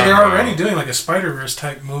finds so they're out. already doing like a Spider-Verse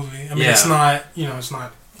type movie. I mean, Yeah. it's not it's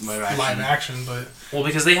not Live live action, but Well,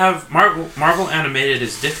 because they have Marvel Animated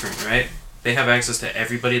is different, right? They have access to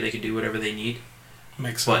everybody. They can do whatever they need.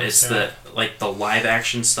 makes sense. But it's yeah. the live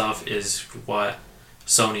action stuff is what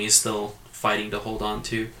Sony is still fighting to hold on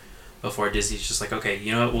to before Disney's just like, okay,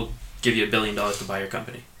 you know what, we'll give you $1 billion to buy your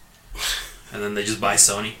company. And then they just buy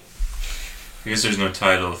Sony. I guess there's no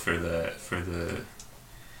title for the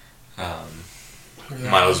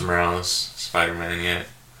Miles Morales Spider-Man yet,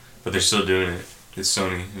 but they're still doing it. It's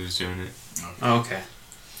Sony who's doing it. Oh, okay.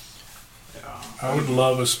 I would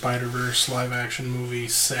love a Spider-Verse live action movie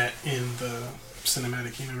set in the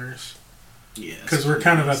cinematic universe. Yeah. Because we're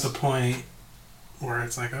kind of at the point where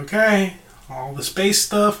it's like, okay, all the space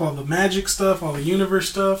stuff, all the magic stuff, all the universe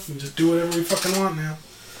stuff, and just do whatever we fucking want now.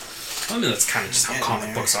 I mean, that's kind of just how Getting comic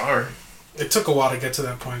there. books are. It took a while to get to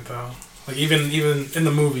that point, though. Like, even in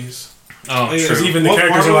the movies. Oh, Yeah, Because true. even the What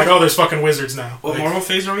characters Marvel- are like, oh, there's fucking wizards now. What Like, Marvel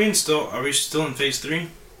phase are we in? Are we still in phase 3?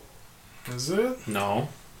 is it? No.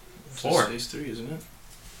 This 4. is phase 3, isn't it?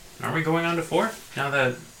 Aren't we going on to 4? Now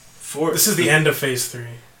that... 4. This is the end of Phase 3.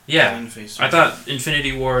 Yeah. In phase 3. I thought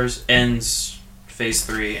Infinity Wars ends Phase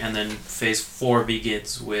 3, and then Phase 4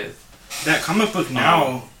 begins with... That comic book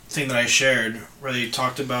now thing that I shared, where they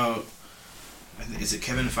talked about, is it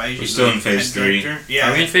Kevin Feige? We're still in phase head 3. director? Are we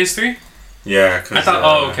Yeah. in Phase 3? Yeah, cause, I thought...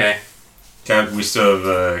 oh, okay. We still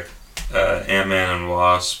have Ant-Man and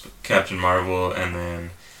Wasp, Captain Marvel, and then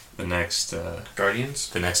the next Guardians?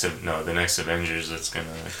 the next Avengers that's gonna.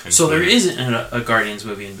 So there conclude. isn't a Guardians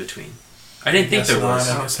movie in between. I didn't think Guess there not. was.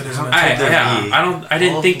 I guess it isn't I until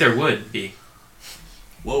didn't think there would be.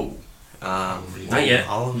 Whoa. Not yet.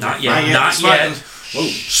 All of Not them. yet. Not It's yet. Whoa.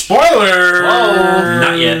 Spoilers! Whoa.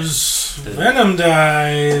 Not yet. Venom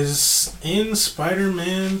dies in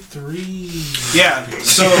Spider-Man 3. Yeah,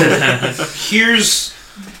 so here's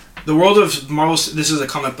the world of Marvel. This is a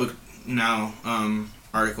comic book now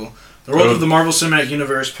article. The world of the Marvel Cinematic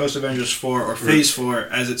Universe post Avengers 4 or Phase 4,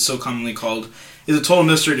 as it's so commonly called, is a total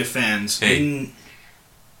mystery to fans. Hey.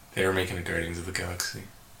 They are making a Guardians of the Galaxy.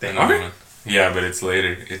 They Another are? one. Yeah, but it's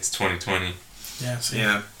later. It's 2020. Yeah, see.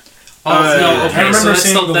 Yeah. Oh Uh, no! I Okay, remember so that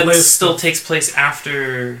seeing still, the that list still of- takes place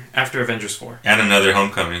after Avengers 4. And another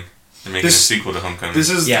Homecoming. They're making This- a sequel to Homecoming. This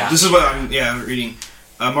is Yeah. what I'm reading.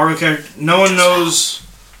 Marvel character. No one knows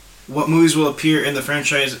what movies will appear in the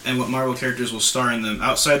franchise and what Marvel characters will star in them.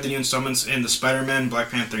 Outside the new installments in the Spider-Man, Black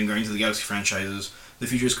Panther, and Guardians of the Galaxy franchises, the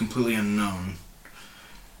future is completely unknown.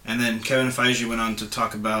 And then Kevin Feige went on to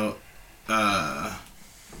talk about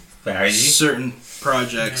certain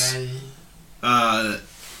projects.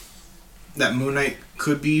 That Moon Knight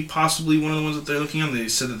could be possibly one of the ones that they're looking on. They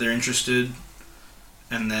said that they're interested.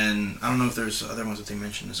 And then, I don't know if there's other ones that they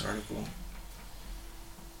mentioned in this article.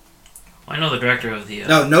 I know the director of the.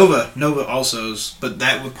 No, Nova. Nova also's, but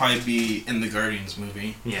that would probably be in the Guardians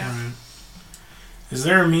movie. Yeah. Right. Is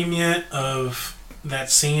there a meme yet of that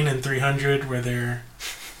scene in 300 where they're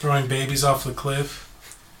throwing babies off the cliff?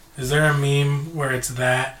 Is there a meme where it's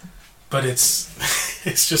that, but it's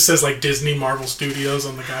it just says like Disney Marvel Studios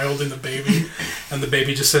on the guy holding the baby, and the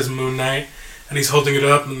baby just says Moon Knight, and he's holding it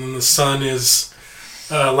up, and then the sun is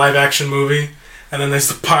a live action movie, and then there's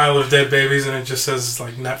the pile of dead babies, and it just says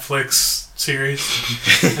like Netflix series,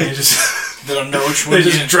 and they just They don't know which one. they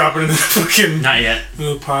just yet. drop it in the fucking Not yet.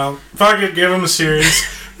 little pile. Fuck it, give him a series.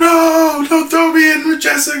 No, don't throw me in with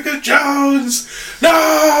Jessica Jones. No,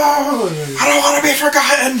 I don't want to be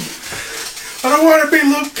forgotten. I don't want to be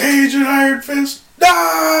Luke Cage and Iron Fist.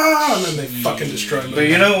 No, and then they fucking destroy me. But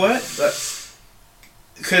you know what?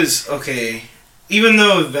 Because, okay, even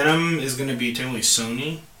though Venom is going to be technically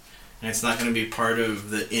Sony, and it's not going to be part of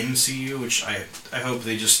the MCU, which I hope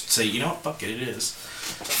they just say, you know what, fuck it, it is.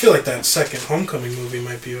 I feel like that second Homecoming movie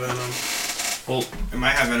might be Venom. Well, It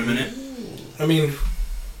might have Venom in it. I mean,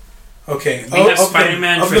 okay. We have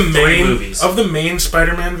Spider-Man for 3 movies. Of the main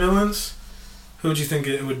Spider-Man villains, who would you think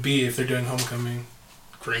it would be if they're doing Homecoming?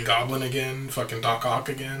 Green Goblin again? Fucking Doc Ock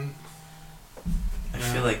again?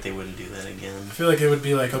 I feel like they wouldn't do that again. I feel like it would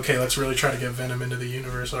be like, okay, let's really try to get Venom into the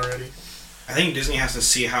universe already. I think Disney has to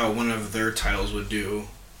see how one of their titles would do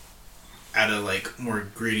at a like more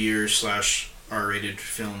grittier / R-rated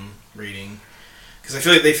film rating, because I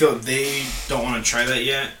feel like they don't want to try that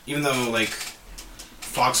yet, even though like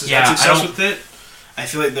Fox has had success with it. I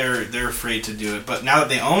feel like they're afraid to do it, but now that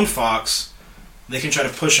they own Fox, they can try to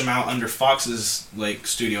push them out under Fox's like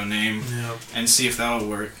studio name and see if that'll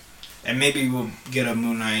work, and maybe we'll get a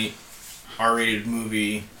Moon Knight R-rated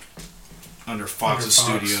movie under Fox's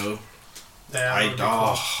studio.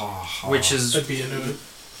 Yeah, which is that'd be into it.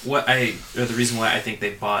 the reason why I think they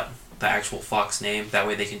bought the actual Fox name. That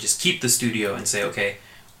way they can just keep the studio and say, okay,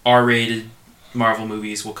 R-rated Marvel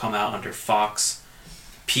movies will come out under Fox,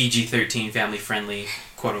 PG-13, family friendly,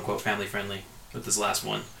 quote unquote family friendly. With this last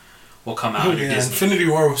one, will come out under Disney. Infinity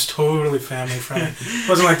War was totally family friendly. It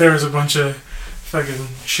wasn't like there was a bunch of fucking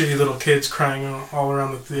shitty little kids crying all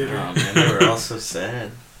around the theater. Oh man, they were all so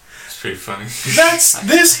sad. It's pretty funny. That's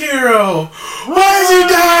this hero! Why is he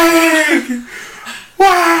dying?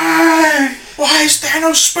 Why? Why is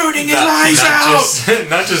Thanos spooning his eyes out?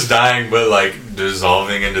 Not just dying, but like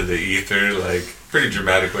dissolving into the ether, like pretty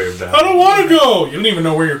dramatic way of dying. I don't want to go. You don't even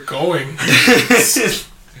know where you're going. He's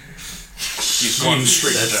going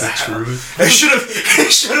straight That's to the hell. truth. It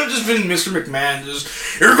should have just been Mr. McMahon. Just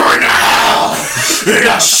you're going to hell.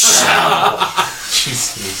 Yes.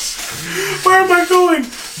 Jesus. Where am I going?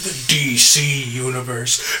 The DC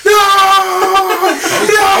universe. No!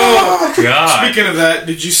 Oh God! Speaking of that,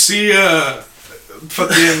 did you see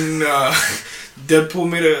fucking Deadpool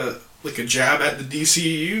made a jab at the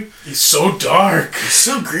DCU? He's so dark. It's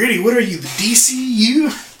so gritty. What are you, the DCU?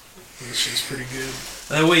 This shit's pretty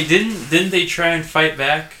good. Wait, didn't they try and fight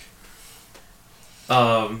back?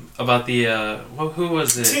 About the who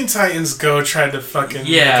was it? Teen Titans Go tried to fucking make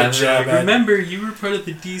Yeah, a jab like, at. remember you were part of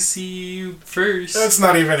the DCU first. That's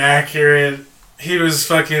not even accurate. He was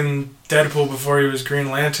fucking Deadpool before he was Green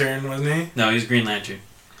Lantern, wasn't he? No, he was Green Lantern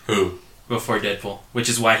Who? before Deadpool, which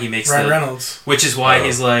is why he makes Ryan Reynolds. Which is why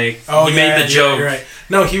he's like, Oh, he yeah, made the joke. You're right.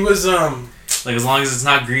 No, he was Like, as long as it's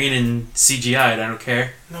not green and CGI'd, I don't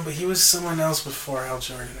care. No, but he was someone else before Al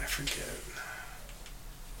Jordan. I forget.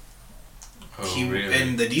 Oh, He really?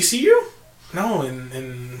 in the DCU? No,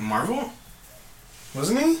 in Marvel?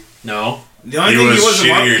 wasn't he? No. The only He thing was he wasn't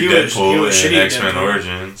shittier he was Deadpool shitty in X-Men Deadpool.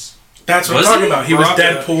 Origins. That's what Was I'm talking he? about. He was Baraka-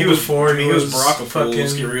 Deadpool he was, before he was Baraka fucking.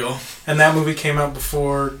 let's get real. And that movie came out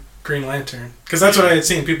before Green Lantern. Because that's what I had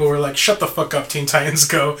seen. People were like, "Shut the fuck up, Teen Titans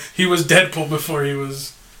Go." He was Deadpool before he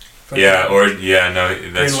was. fucking- No, that's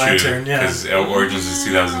Green Lantern, true. yeah. Because Origins is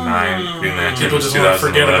 2009, Green Lantern People was just want to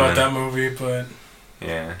forget 2011. about that movie, but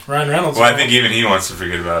Yeah. Ryan Reynolds. Well, I think even he wants to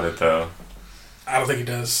forget about it, though. I don't think he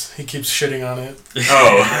does. He keeps shitting on it.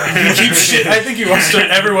 Oh. He keeps shit. I think he wants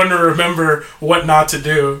everyone to remember what not to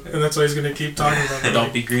do, and that's why he's gonna keep talking about it.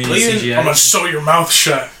 Don't be green and Leave- CGI. I'm gonna sew your mouth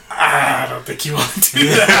shut. I don't think you want to do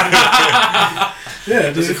that. Yeah,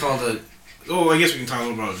 What's it dude. called? I guess we can talk a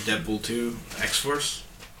little about Deadpool 2, X-Force.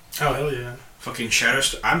 Oh hell yeah. Fucking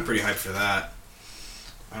Shatterstar. I'm pretty hyped for that.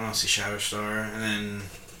 I want to see Shatterstar. And then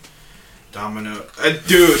Domino.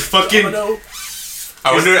 Dude, fucking... Domino.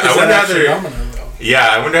 I wonder Is how that actually they're... Domino though? Yeah,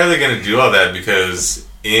 I wonder how they're going to do all that, because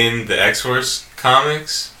in the X-Force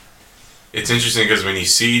comics, it's interesting because when you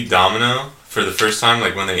see Domino for the first time,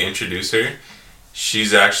 like when they introduce her,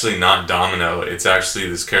 she's actually not Domino. It's actually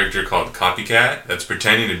this character called Copycat that's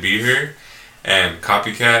pretending to be her. And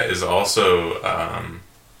Copycat is also...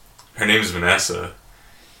 her name is Vanessa.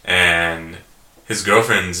 And his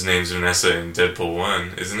girlfriend's name's Vanessa in Deadpool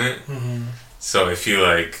 1, isn't it? Mm-hmm. So I feel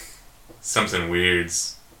like something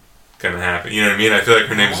weird's gonna happen. You know what I mean? I feel like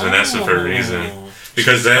her name's Vanessa for a reason.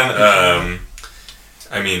 Because then,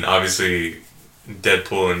 I mean, obviously,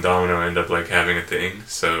 Deadpool and Domino end up, like, having a thing.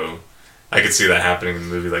 So I could see that happening in the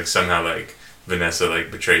movie. Like, somehow, like, Vanessa,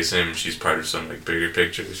 like, betrays him and she's part of some, like, bigger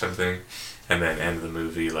picture or something. And then end of the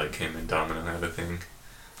movie, like, him and Domino have a thing.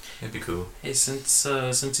 It'd be cool. Hey, since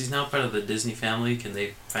he's now part of the Disney family, can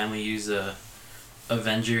they finally use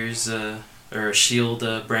Avengers or a Shield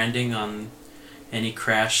branding on any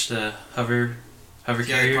crashed hover Yeah, they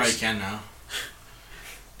carriers? probably can now.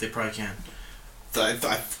 They probably can. I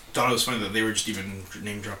thought it was funny that they were just even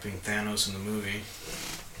name-dropping Thanos in the movie.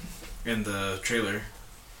 In the trailer.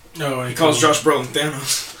 No, He calls Josh Brolin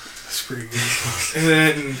Thanos. That's pretty good.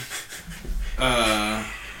 And then,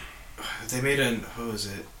 they made who is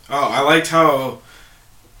it? Oh, I liked how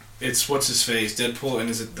it's what's-his-face, Deadpool, and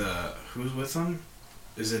is it who's with him?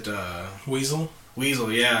 Is it, Weasel.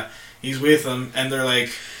 Weasel, yeah. He's with them, and they're,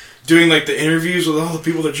 like, doing, like, the interviews with all the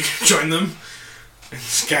people that join them. And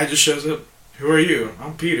this guy just shows up. Who are you?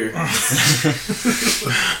 I'm Peter.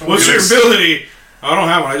 What's your ability? I don't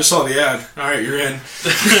have one. I just saw the ad. All right, you're in.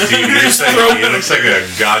 Dude, he looks like a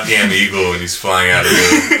goddamn eagle when he's flying out of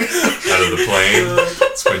the plane.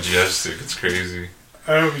 It's majestic. It's crazy.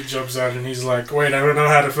 I hope he jumps out and he's like, wait, I don't know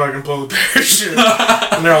how to fucking pull the parachute.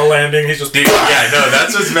 And they're all landing. He's just... Dude, yeah, no,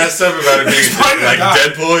 that's what's messed up about it being like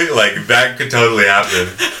Deadpool. Like, that could totally happen.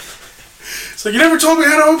 It's like, you never told me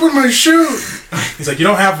how to open my chute. He's like, you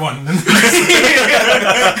don't have one.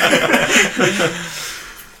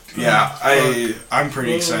 Yeah, I'm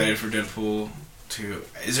pretty excited for Deadpool 2.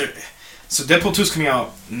 So Deadpool 2 is coming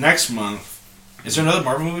out next month. Is there another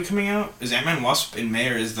Marvel movie coming out? Is Ant-Man and Wasp in May,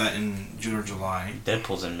 or is that in June or July?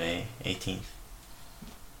 Deadpool's in May 18th.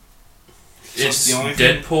 So It's the only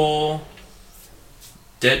thing?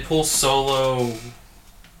 Deadpool Solo,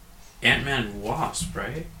 Ant-Man and Wasp,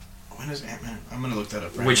 right? When is Ant-Man? I'm gonna look that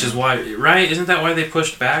up. Which is why, right? Isn't that why they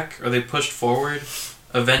pushed back or they pushed forward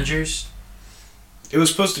Avengers? It was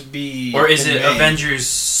supposed to be. Or is in it May. Avengers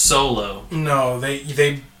Solo? No, they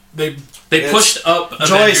They It's pushed up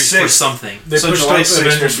July Avengers for 6th. something. pushed July up 6th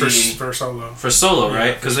Avengers will be- for Solo. For Solo, Yeah,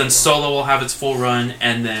 right? for Because then Solo will have its full run,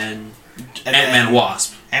 and then Ant-Man and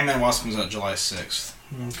Wasp. Ant-Man and Wasp comes out July 6th.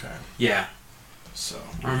 Okay. Yeah, So.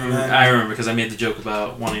 I remember because I made the joke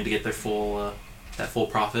about wanting to get their full that full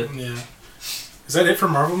profit. Yeah. Is that it for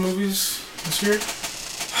Marvel movies this year?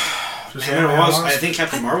 Just Ant-Man and Ant-Man Wasp. and I think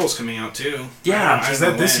Captain Marvel's coming out too. Yeah. I Is don't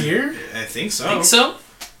that know this when. year? I think so. I think so.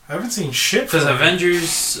 I haven't seen shit Because for it.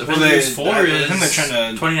 Avengers Well, they- 4 I is think they're trying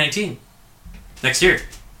to- 2019. Next year.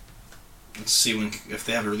 Let's see if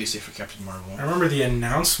they have a release date for Captain Marvel. I remember the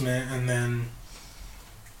announcement and then...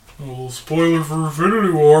 Well, spoiler for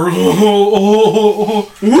Infinity War.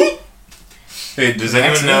 Hey, does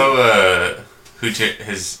That's anyone know who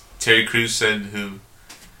has Terry Crews said who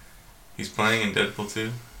he's playing in Deadpool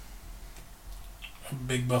 2? A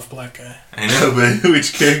big buff black guy. I know, but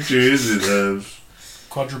which character is it?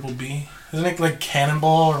 Quadruple B. Isn't it like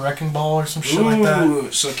Cannonball or Wrecking Ball or some shit like that?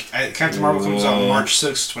 Ooh, so Captain Marvel comes out Whoa. March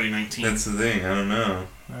 6th, 2019. That's the thing. I don't know.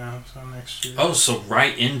 Yeah, so next year. Oh, so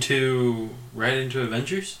right into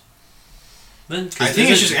Avengers? Then 'Cause I think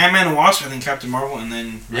it's isn't- just Ant-Man and Wasp, and then Captain Marvel, and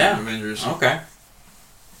then Yeah. Avengers. Okay.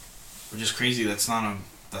 Which is crazy. That's not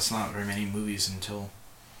very many movies until.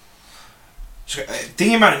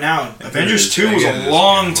 Thinking about it now, Avengers 2 was a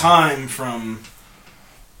long time from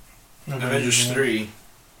Avengers 3.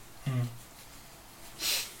 Hmm.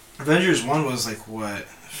 Avengers 1 was like what?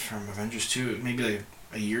 From Avengers 2, maybe like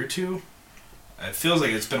a year or two? It feels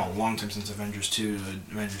like it's been a long time since Avengers 2 to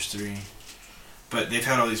Avengers 3. But they've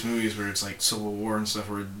had all these movies where it's like Civil War and stuff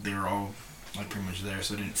where they were all like pretty much there,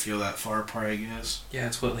 so it didn't feel that far apart, I guess. Yeah,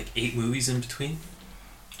 it's what, like 8 movies in between?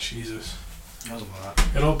 Jesus. That was a lot.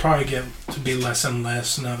 It'll probably get to be less and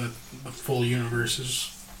less now that the full universe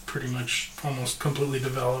is pretty much almost completely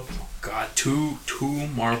developed. God, two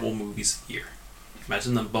Marvel movies a year.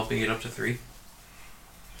 Imagine them bumping it up to 3.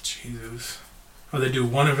 Jesus. Or they do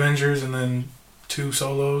one Avengers and then 2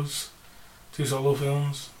 solo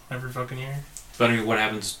films every fucking year. But I mean, what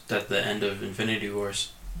happens at the end of Infinity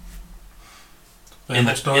Wars? In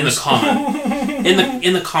the comic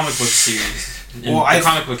in the comic book series, in Well, the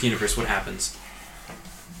comic book universe, what happens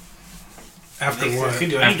After They what? could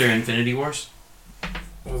do after anything. Infinity Wars?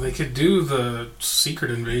 Well, they could do the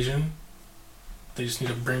Secret Invasion. They just need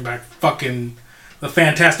to bring back fucking the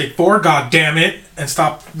Fantastic Four, goddammit, and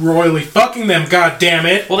stop royally fucking them,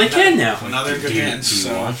 goddammit. Well, they can now. Well, now they're in good hands. Do you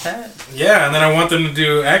So. want that? Yeah, and then I want them to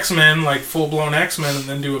do X-Men, like full-blown X-Men, and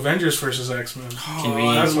then do Avengers versus X-Men. Can we?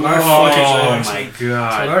 that's what I oh fucking my That's what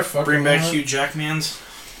god! I fucking Bring back want. Hugh Jackman's.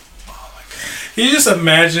 Can you just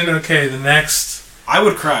imagine? Okay, the next. I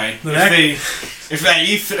would cry The if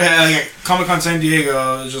that Comic Con San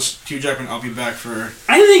Diego is just Hugh Jackman. I'll be back for.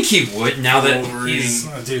 I think he would now that Wolverine. he's.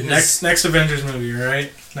 Oh, dude, next Avengers movie,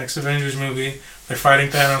 right? Next Avengers movie, they're fighting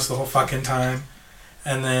Thanos the whole fucking time,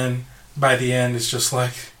 and then by the end, it's just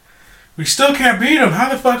like, we still can't beat him. How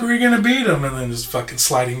the fuck are we gonna beat him? And then just fucking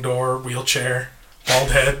sliding door, wheelchair,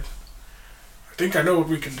 bald head. I think I know what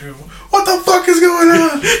we can do. What the fuck is going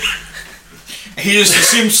on? He just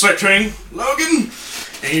seems start turning Logan,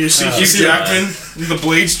 and you just see Hugh Jackman with the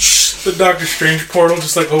blades. The Doctor Strange portal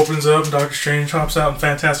just like opens up, and Doctor Strange hops out, and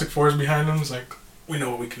Fantastic Four is behind him. He's like, we know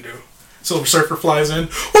what we can do. Silver Surfer flies in.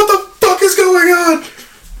 What the fuck is going on?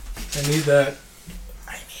 I need that.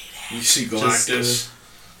 You see Galactus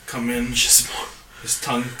come in. His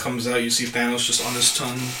tongue comes out. You see Thanos just on his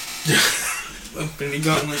tongue. Infinity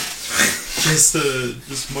Gauntlet.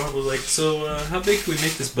 Just Marvel like, so how big can we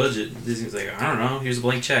make this budget? Disney's like, I don't know. Here's a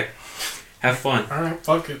blank check. Have fun. Alright,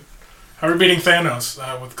 fuck it. How are we beating Thanos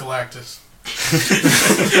with Galactus?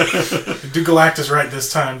 Do Galactus right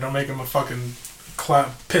this time. Don't make him a fucking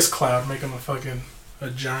piss cloud. Make him a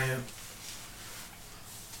giant.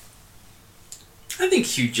 I think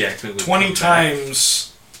Hugh Jackman would 20 come back.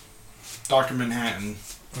 times Dr. Manhattan.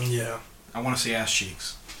 Yeah. I want to see ass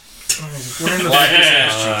cheeks. Wearing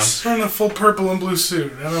the full purple and blue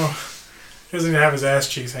suit. I don't. He doesn't even have his ass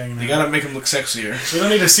cheeks hanging out. You gotta make him look sexier. We don't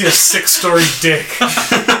need to see a 6-story dick.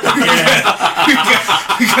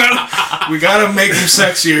 we gotta make him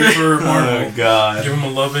sexier for Marvel. Oh god. Give him a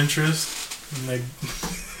love interest. And they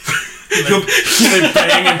He'll,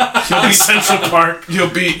 bang in Central Park. he'll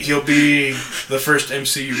be the first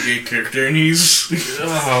MCU gay character, and he's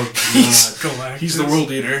Galactus. the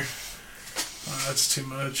world eater. Oh, that's too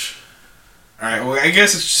much. All right. Well, I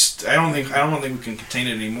guess it's just I don't think we can contain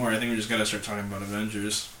it anymore. I think we just gotta start talking about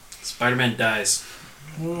Avengers. Spider-Man dies.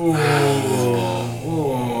 Ooh.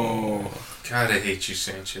 Oh. God, I hate you,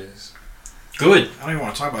 Sanchez. Good. I don't even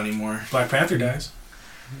want to talk about it anymore. Black Panther dies.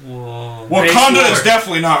 Whoa. Wakanda is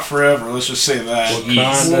definitely not forever. Let's just say that.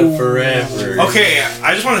 Wakanda forever. Okay,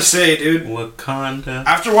 I just want to say, dude. Wakanda.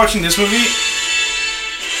 After watching this movie,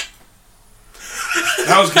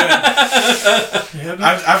 that was good. Yeah,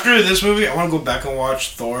 After this movie, I want to go back and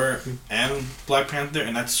watch Thor and Black Panther,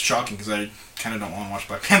 and that's shocking because I kind of don't want to watch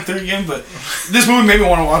Black Panther again. But this movie made me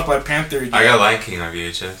want to watch Black Panther again. I got Lion King on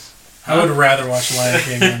VHS. I would rather watch Lion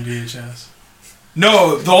King on VHS.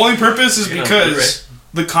 No, the only purpose is You know, because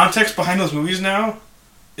the context behind those movies now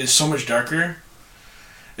is so much darker.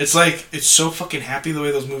 It's like, it's so fucking happy the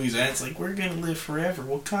way those movies end. It's like, we're gonna live forever,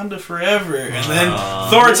 Wakanda forever. And then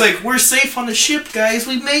Thor, it's like, we're safe on the ship, guys.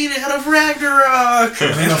 We made it out of Ragnarok.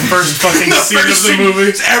 And then the first fucking scene of the scene,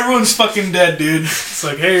 movie. everyone's fucking dead, dude. It's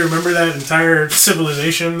like, hey, remember that entire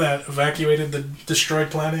civilization that evacuated the destroyed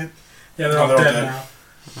planet? Yeah, they're all dead now.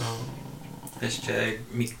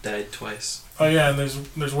 Hashtag Meek died twice. Oh yeah, and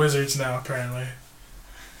there's wizards now, apparently.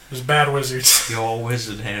 There's bad wizards. You're all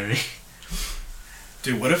wizard, Harry.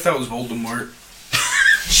 Dude, what if that was Voldemort?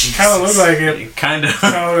 Kind of looked like it. Kind of.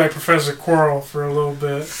 Kind of looked like Professor Quirrell for a little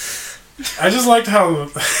bit. I just liked how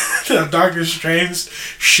Doctor Strange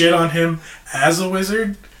shit on him as a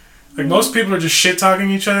wizard. Like, most people are just shit-talking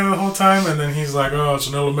each other the whole time, and then he's like, oh, it's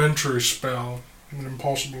an elementary spell. And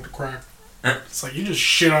impossible to crack. It's like, you just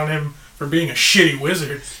shit on him for being a shitty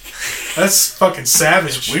wizard. That's fucking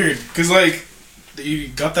savage. It's weird. Because, like, you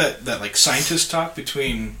got that like, scientist talk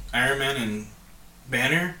between Iron Man and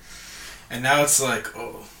Banner, and now it's like,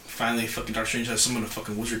 oh, finally fucking Doctor Strange has someone to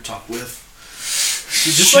fucking wizard talk with.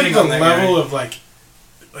 Just like the level of like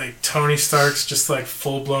Tony Stark's just like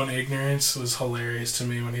full-blown ignorance was hilarious to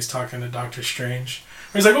me when he's talking to Doctor Strange.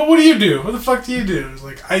 He's like, well, what do you do? What the fuck do you do? It's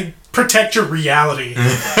like, I protect your reality.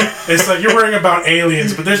 It's like, you're worrying about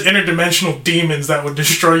aliens, but there's interdimensional demons that would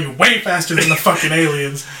destroy you way faster than the fucking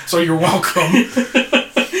aliens, so you're welcome.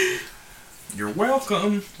 You're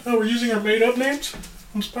welcome. Oh, we're using our made-up names?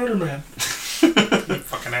 I'm Spider-Man. You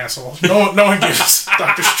fucking assholes. No one gives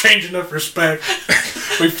Doctor Strange enough respect.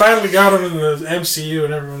 We finally got him in the MCU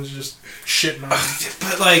and everyone's just shitting on him.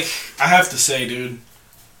 But, like, I have to say, dude,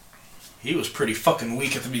 he was pretty fucking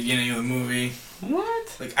weak at the beginning of the movie.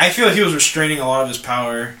 What? Like, I feel like he was restraining a lot of his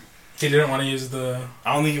power. He didn't want to use the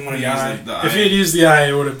I don't think he wanted to eye. use the eye. If he had used the eye,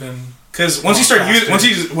 it would have been... Because once he started faster.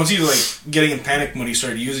 once he's like getting in panic mode, he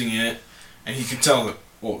started using it, and he could tell that,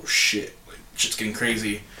 oh shit, like shit's getting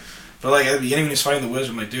crazy. But like at the beginning when he's fighting the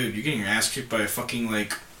wizard, I'm like, dude, you're getting your ass kicked by a fucking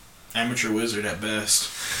like amateur wizard at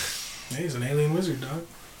best. Yeah, he's an alien wizard, dog.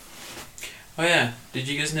 Oh yeah, did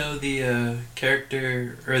you guys know the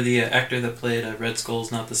character or the actor that played Red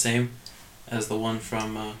Skull's not the same as the one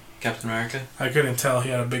from Captain America? I couldn't tell he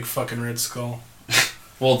had a big fucking red skull.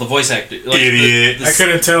 Well, the voice actor, like, Idiot. I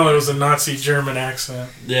couldn't tell it was a Nazi German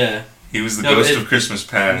accent. Yeah, He was the No, ghost it- of Christmas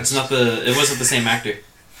it's past. not the. It wasn't the same actor.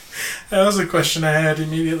 That was a question I had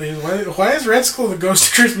immediately. Why is Red Skull the ghost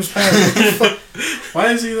of Christmas Past? What the fuck?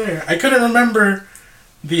 Why is he there? I couldn't remember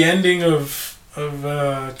the ending of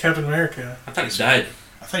Captain America. I thought he died.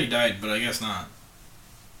 I thought he died, but I guess not.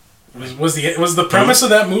 Was the premise of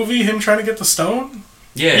that movie him trying to get the stone?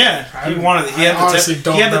 Yeah. Yeah, he wanted. He I had honestly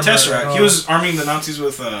don't he had the remember it at Tesseract. He all. was arming the Nazis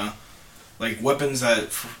with like weapons that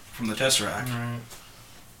from the Tesseract. Right.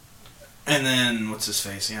 And then what's his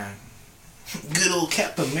face? Yeah, good old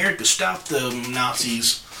Captain America stopped the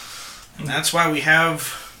Nazis, and that's why we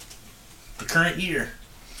have the current year.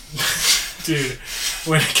 Dude,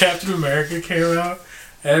 when Captain America came out,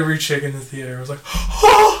 every chick in the theater was like,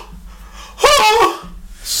 oh! Oh!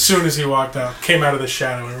 As soon as he walked out, came out of the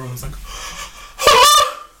shadow, everyone was like,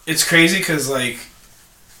 oh! It's crazy because like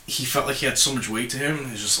he felt like he had so much weight to him.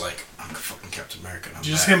 He's just like, I'm fucking Captain America. And I'm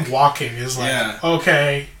Just back. him walking is like, Yeah.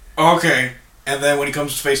 okay. Okay. And then when he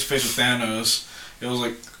comes face to face with Thanos, it was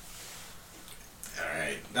like,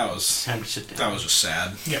 alright, that was Time to sit down. that was just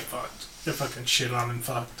sad. Get fucked. Get fucking shit on and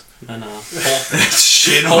fucked. And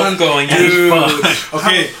Shit Hulk going, Dude. fuck.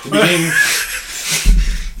 Okay,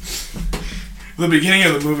 the beginning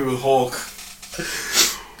of the movie with Hulk.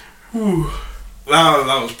 Whew.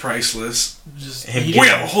 That was priceless. Just Him eat We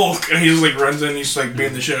it. have Hulk, and he just like runs in, he's like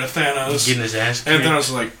beating the shit out of Thanos, Getting his ass and kicked. Thanos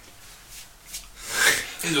is like,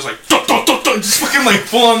 and just like, just fucking like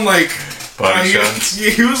full on like Body he, shots.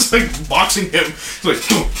 he was like boxing him. He's like,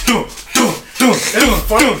 It's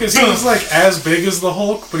funny because he was like as big as the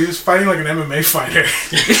Hulk, but he was fighting like an MMA fighter.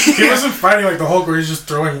 He wasn't fighting like the Hulk where he's just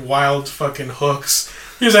throwing wild fucking hooks.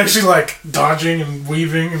 He was actually like dodging and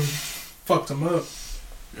weaving and fucked him up.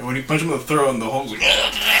 And when he punched him in the throat, and the Hulk's like,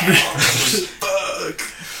 fuck.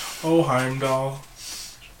 Oh, Heimdall.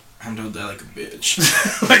 I'm gonna die like a bitch.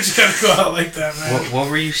 Like, you gotta go out like that, man. What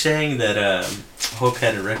were you saying that Hulk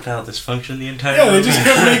had erectile dysfunction the entire Yeah, they movie? just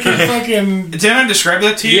kept making fucking Didn't I describe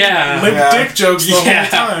that to you? Yeah. limp Yeah. dick jokes the Yeah.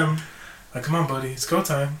 whole time. Like, come on, buddy, it's go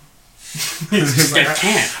time. He's just like,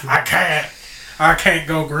 I can't. I can't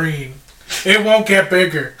go green. It won't get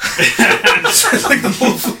bigger. It's like the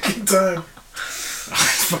whole fucking time.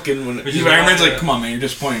 Fucking when Which is Iron Man's why, like, come on, man, you're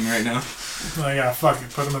disappointing me right now. Like, yeah, fuck it,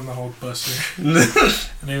 put him in the Hulk Buster.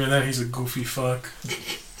 And even then, he's a goofy fuck.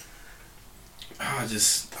 Oh,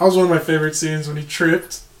 just That was one of my favorite scenes when he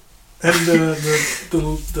tripped. And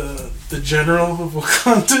the general of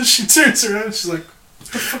Wakanda, she turns around and she's like,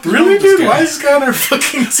 really, with this dude? guy?" Why is this guy on our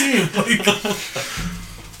fucking team? Like, I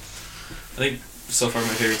think so far my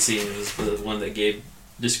favorite scene was the one that Gabe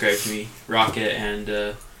described to me. Rocket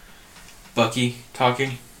and Bucky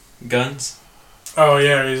talking guns. oh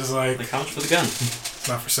yeah, he's just like, Like, how much for the gun? it's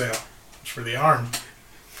not for sale. It's for the arm.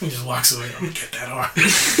 He just walks away. I'm gonna get that arm.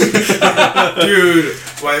 dude,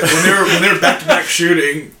 like, when they were back to back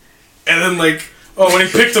shooting, and then like, Oh, when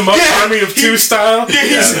he picked him up, Army of Two style. yeah,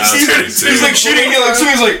 he's like shooting, and like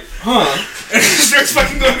somebody's like, huh? And he starts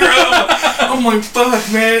fucking going around. I'm like,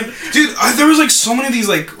 fuck, man, dude. There was like so many of these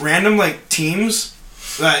like random like teams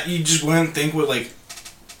that you just wouldn't think would like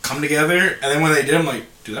come together, and then when they did, I'm like,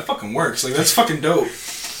 dude, that fucking works. Like, that's fucking dope.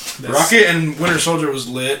 Rocket and Winter Soldier was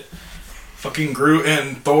lit. Fucking Groot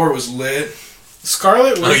and Thor was lit.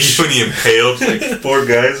 Scarlet Like Witch. when he impaled like 4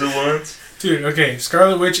 guys at once. Dude, okay,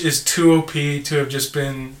 Scarlet Witch is too OP to have just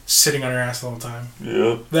been sitting on her ass the whole time.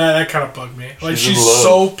 Yep. That kind of bugged me. Like, She's in she's love.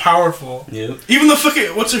 so powerful. Yep. Even the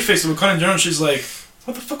fucking, what's her face, the Wakanda Jones, she's like,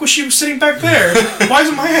 what the fuck was she sitting back there? Why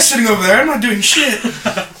isn't my ass sitting over there? I'm not doing shit.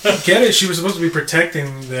 Get it? She was supposed to be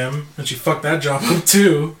protecting them, and she fucked that job up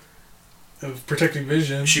too. Of protecting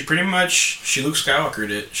Vision. She pretty much, she Luke Skywalker'd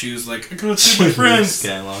it. She was like, I gotta save my friends.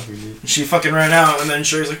 Skywalker, dude. She fucking ran out, and then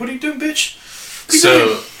Shuri's like, what are you doing, bitch?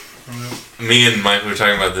 So, me and Michael were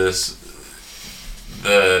talking about this.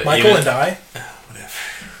 Michael and I?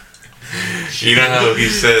 You know how he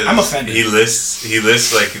says I'm offended. he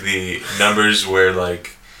lists like the numbers where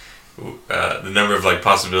like the number of like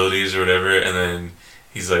possibilities or whatever, and then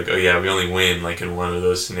he's like, oh yeah, we only win like in one of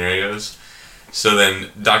those scenarios. So then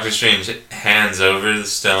Doctor Strange hands over the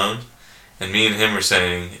stone, and me and him were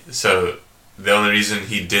saying, so the only reason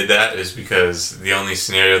he did that is because the only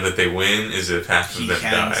scenario that they win is if half of He them die.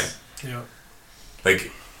 hands- Yeah.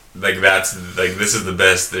 Like that's like this is the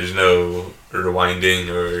best. There's no rewinding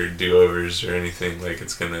or do-overs or anything. Like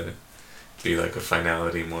it's gonna be like a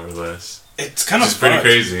finality more or less. It's kind of It's pretty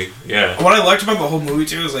crazy. Yeah. What I liked about the whole movie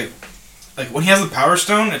too is like when he has the Power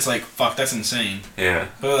Stone, it's like, fuck, that's insane. Yeah.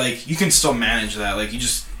 But like you can still manage that. Like you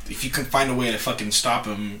just, if you can find a way to fucking stop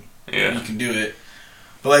him, Yeah. you can do it.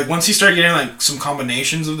 But like once he started getting like some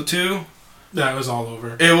combinations of the two, That was all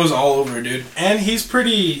over. it was all over, dude. And he's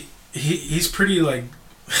pretty. He's pretty like.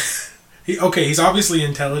 He's obviously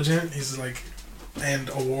intelligent. He's like, and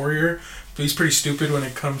a warrior, but he's pretty stupid when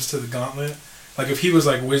it comes to the gauntlet. Like if he was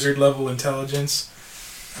like wizard level intelligence,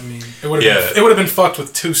 I mean, it would have been fucked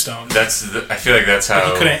with 2 stones. I feel like that's Like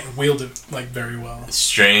how he couldn't wield it like very well.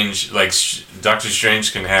 Strange. Like Doctor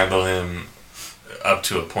Strange can handle him up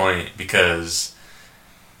to a point because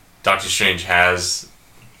Doctor Strange has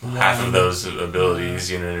half of those abilities.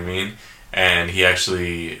 You know what I mean? And he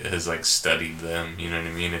actually has like studied them. You know what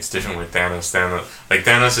I mean? It's different with Thanos.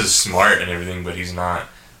 Thanos is smart and everything, but he's not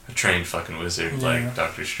a trained fucking wizard like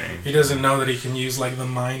Doctor Strange. He doesn't know that he can use like the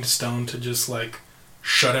Mind Stone to just like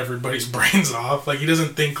shut everybody's brains off. Like he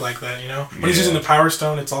doesn't think like that, you know? When he's using the Power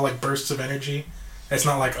Stone, it's all like bursts of energy. It's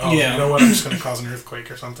not like, you know what, I'm just gonna cause an earthquake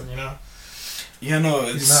or something, you know? Yeah, no,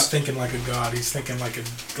 He's not thinking like a god. He's thinking like a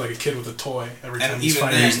kid with a toy every And time he's even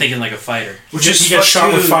fighting. then- He's thinking like a fighter. which is he gets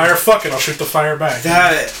shot with dude, fire. Fuck it, I'll shoot the fire back.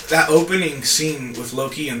 That opening scene with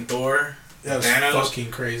Loki and Thor, That was Thanos, fucking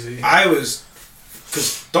crazy.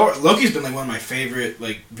 because Loki's been like one of my favorite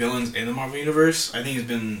like villains in the Marvel universe. I think he's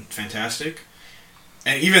been fantastic.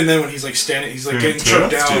 And even then, when he's like standing, he's like getting choked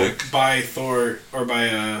down Fantastic. by Thor or by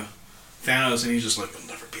Thanos, and he's just like, "I'll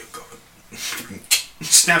never be a god."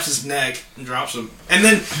 Snaps his neck and drops him, and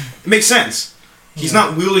then it makes sense. He's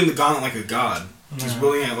not wielding the gauntlet like a god. He's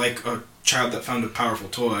wielding it like a child that found a powerful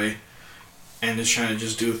toy, and is trying to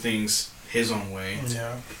just do things his own way.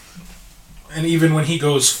 Yeah. And even when he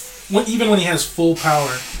he has full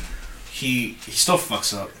power, He still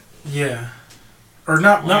fucks up. yeah, or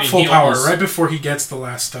not Well, I mean, full he power. almost- Right before he gets the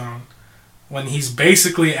last stone, when he's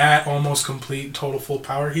basically at almost complete total full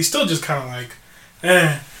power, he's still just kind of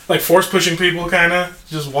like force pushing people, kind of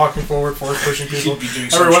just walking forward, force pushing people. He'd be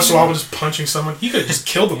doing Every once in a while, something. just punching someone. He could have just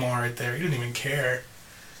killed them all right there. He didn't even care.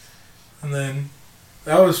 And then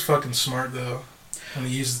that was fucking smart though. When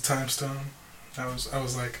he used the time stone, I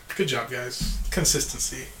was like, good job, guys.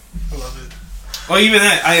 Consistency. I love it. Well, even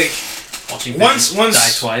that, Watching once Vision die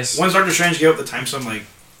twice. Once Doctor Strange gave up the time stone, I'm like,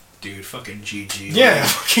 dude, fucking GG. Yeah,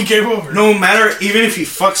 fucking game over. No matter, even if he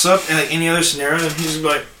fucks up in like any other scenario, then he's just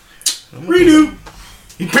like, redo.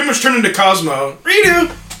 He pretty much turned into Cosmo. Redo.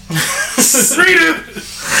 Redo.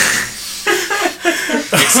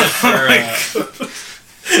 Except for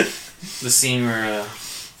the scene where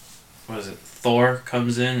what is it? Thor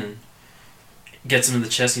comes in and gets him in the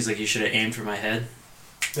chest. He's like, "You should have aimed for my head."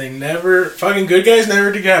 They never fucking good guys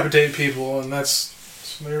never decapitate people, and that's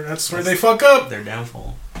where they fuck up. Their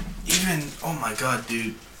downfall. Even, oh my god,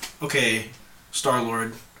 dude. Okay,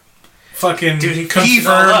 Star-Lord. Fucking Dude, he confirmed, cuts it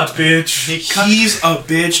all up. bitch. He's a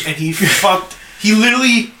bitch, and he fucked. He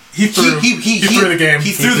literally. He threw the game. He threw the game.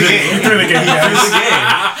 He threw the game.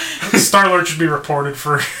 Guys. Star-Lord should be reported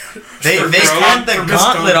for. They for cut the for gauntlet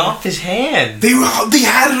misconduct. off his hand. They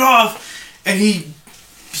had it off, and he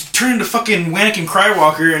turned to fucking Anakin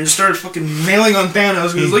Skywalker and just started fucking mailing on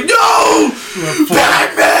Thanos. And he was like, "No,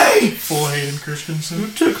 back me!" Full Hayden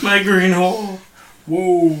Christensen. Took my green hole.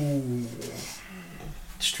 Whoa.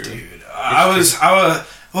 It's true. Dude, I was the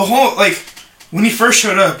whole like when he first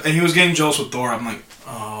showed up and he was getting jealous with Thor. I'm like,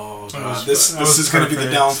 oh god, this is gonna be the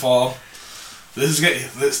perfect. downfall.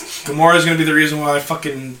 Gamora's gonna be the reason why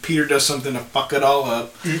fucking Peter does something to fuck it all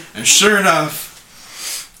up. And sure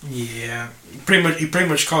enough, Yeah. he pretty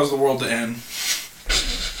much caused the world to end.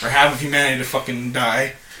 For half of humanity to fucking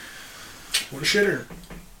die. What a shitter.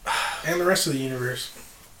 And the rest of the universe.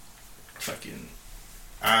 Fucking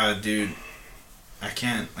dude, I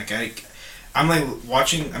can't I'm like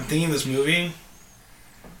watching, I'm thinking of this movie,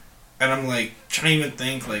 and I'm like trying to even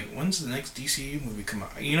think like, when's the next DCU movie come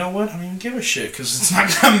out? You know what? I don't even give a shit because it's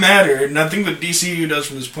not gonna matter. Nothing that DCU does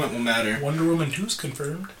from this point will matter. Wonder Woman 2's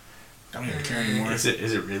confirmed. I don't even care anymore. Is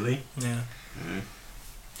it really? Yeah.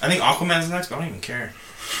 I think Aquaman's next, but I don't even care.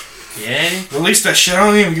 Yeah. Release that shit. I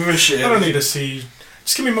don't even give a shit. I don't need to see.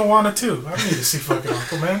 Just give me Moana 2. I don't need to see fucking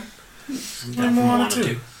Aquaman. Give me Moana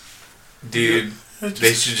 2. Dude, It's they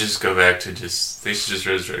just- should just go back to they should just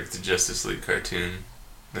resurrect the Justice League cartoon.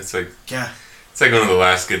 That's like, Yeah. it's like one of the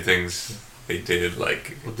last good things they did,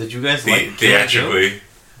 like, Well, did you guys like Killing Joke? theatrically.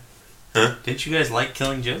 Didn't you guys like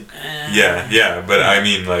Killing Joke? Yeah, but I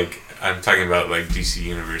mean, like, I'm talking about, like, DC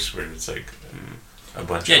Universe where it's, like, a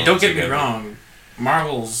bunch of Yeah, them don't get me together. wrong.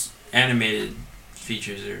 Marvel's animated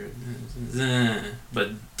features are,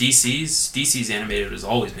 but DC's animated has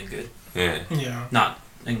always been good. Yeah. Yeah. Not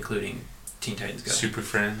including Teen Titans Go. Super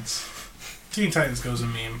Friends. Teen Titans Go's a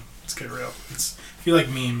meme. Let's get real. If you like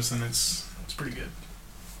memes, then it's pretty good.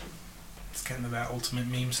 It's kind of that ultimate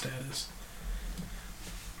meme status.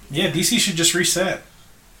 Yeah, DC should just reset.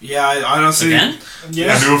 Yeah, I honestly. Again?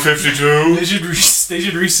 Yeah. New 52. They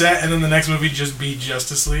should reset, and then the next movie just be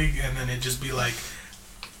Justice League, and then it just be like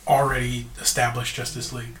already established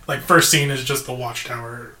Justice League. Like first scene is just the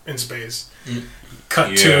Watchtower in space. Cut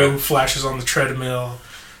Yeah. to flashes on the treadmill.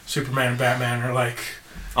 Superman and Batman are like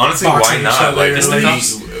Honestly, boxing why each not? other. Like,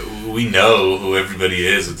 Like, we know who everybody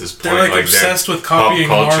is at this point. they're like obsessed with pop copying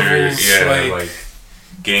culture, Marvel's like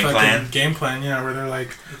game fucking plan. game plan, yeah, where they're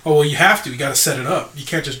like, oh well, you have to, you got to set it up. You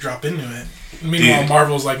can't just drop into it. Meanwhile, Dude.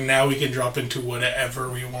 Marvel's like, now we can drop into whatever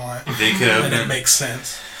we want, They could and it open. makes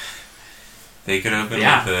sense They could open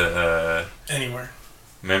Yeah. with the. anywhere.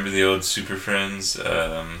 Remember the old Super Friends,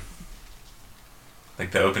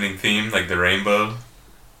 like the opening theme, like the rainbow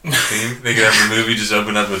theme. They could have the movie just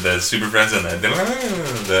open up with that Super Friends and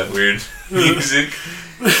that weird music.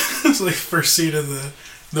 It's like first scene of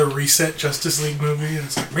the Reset Justice League movie, and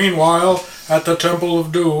it's like, meanwhile, at the Temple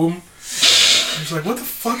of Doom. It's like, what the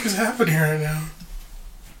fuck is happening right now?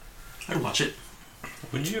 I'd watch it.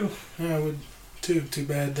 Would you? Yeah, I would too. Too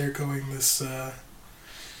bad they're going this, Ben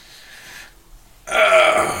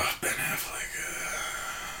Affleck,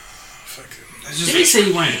 fucking... Did he say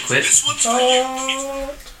he wanted to quit?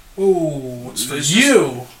 Oh, it's for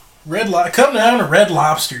you. Come down to Red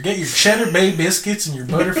Lobster. Get your Cheddar Bay biscuits and your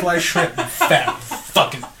butterfly shrimp, you fat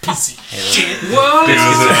fucking piece of shit. Whoa! It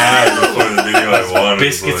was an ad before the video I wanted.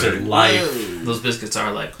 Biscuits are life. Those biscuits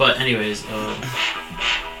are like. But anyways,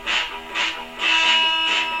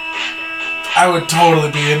 I would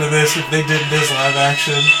totally be into this if they did this live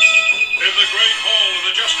action. In the great hall of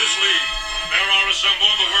the Justice League, there are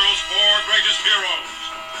assembled the world's 4 greatest heroes,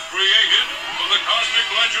 created from the cosmic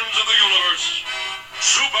legends of the universe.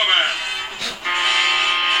 Superman,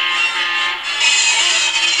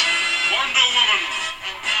 Wonder Woman,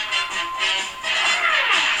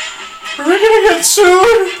 Are we gonna get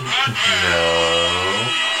sued? Batman, No.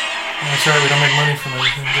 That's right, we don't make money from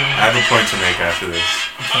anything, do we? I have a point to make after this.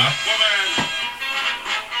 Aquaman,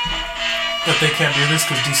 That they can't do this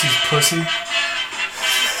because DC's pussy.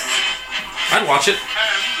 I'd watch it.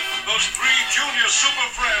 and those 3 junior super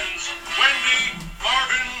friends, Wendy,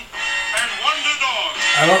 Marvin, and Wonder Dog.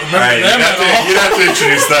 I don't remember Alright, them at all. you'd have to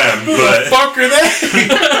introduce them, Who the but... fuck are they?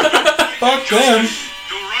 Fuck them.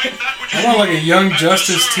 To write that which I is want like a true Young and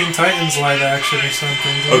Justice discern. Teen Titans live action or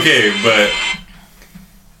something. Dude. Okay, but...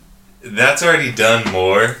 That's already done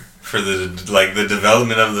more for the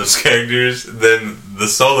development of those characters than the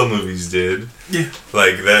solo movies did. Yeah.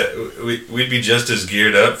 Like, that... We'd be just as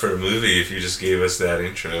geared up for a movie if you just gave us that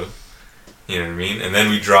intro. You know what I mean? And then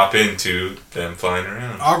we drop into them flying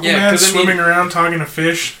around. Aquaman Yeah, 'cause I mean- swimming around talking to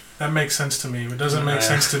fish. That makes sense to me. What doesn't make Yeah.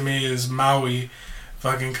 sense to me is Maui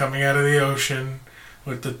fucking coming out of the ocean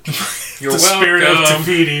with the, You're the spirit of welcome.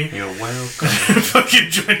 Te Fiti You're welcome. fucking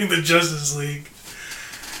joining the Justice League.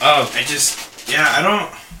 I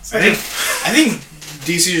think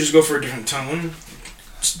DC should just go for a different tone.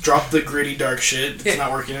 Just drop the gritty, dark shit. It's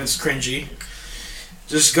not working. It's cringy.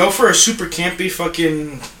 Just go for a super campy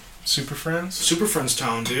fucking Super Friends? Super Friends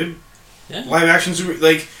tone, dude. Yeah. Live action super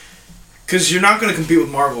because you're not gonna compete with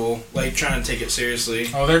Marvel, like trying to take it seriously.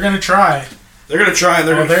 Oh, they're gonna try. They're gonna try, and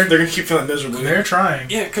Oh, they're gonna keep feeling miserable. They're trying.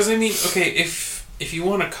 Yeah, because I mean, okay, if you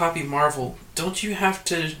want to copy Marvel, don't you have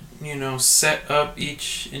to, set up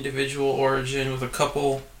each individual origin with a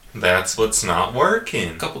couple That's what's not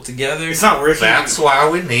working. together? It's not working. That's why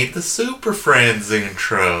we need the Super Friends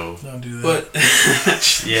intro. Don't do that.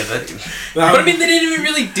 But Yeah, that. but I mean, they didn't even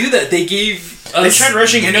really do that. They gave us They tried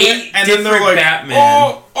rushing into it, 8 and then they're different like,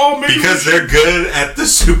 Batman. maybe Because they're good at the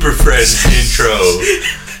Super Friends intro.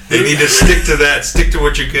 They need to stick to that. Stick to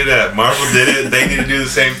what you're good at. Marvel did it. They need to do the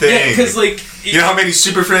same thing. Yeah, because You know how many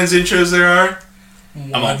Super Friends intros there are?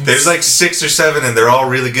 There's like 6 or 7, and they're all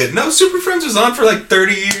really good. No, Super Friends was on for like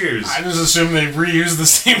 30 years. I just assume they reuse the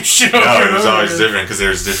same shit over No, and it was over always again. different because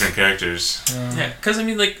there's different characters. yeah, because I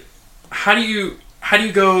mean, like, how do you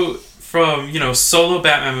go from solo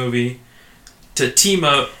Batman movie to team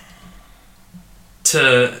up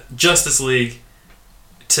to Justice League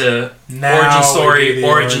to Now origin we do story, the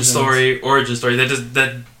origin story.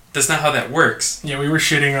 That's not how that works. Yeah, we were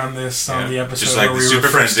shitting on this on the episode. Just like where the we Super were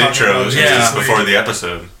Friends first talking about intros Yeah. just Justice League. before the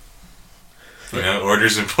episode.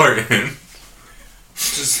 Order's important.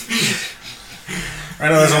 just I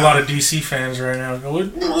know there's a lot of DC fans right now going,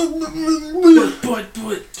 But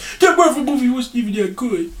that Marvel movie wasn't even that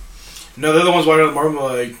good. no, they're the ones watching the Marvel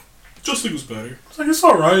like Justice League was better. It's like, it's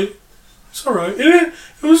alright. It's alright. It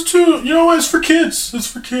was too, you know what, it's for kids. It's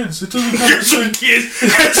for kids. It doesn't have Here's some kids.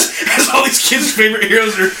 As all these kids' favorite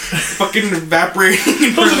heroes are fucking evaporating.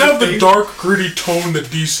 It doesn't have the dark, gritty tone that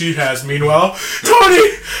DC has. Meanwhile,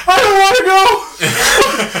 Tony, I don't want to go.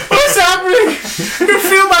 What's happening? I can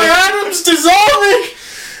feel my atoms dissolving.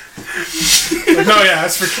 No,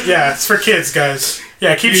 it's for kids, guys.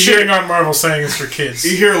 Yeah, keep shitting on Marvel saying it's for kids.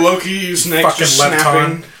 You hear Loki use next Fucking just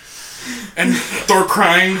Lepton. snapping, and Thor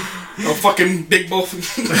crying. A fucking big buff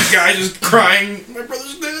guy just crying. My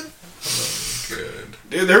brother's dead. Good.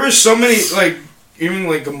 Dude, there was so many even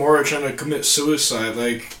Gamora trying to commit suicide.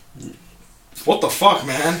 Like, what the fuck,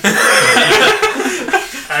 man?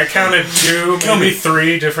 I counted 2, maybe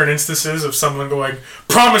 3 different instances of someone going,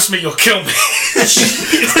 "Promise me you'll kill me."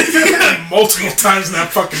 Multiple times in that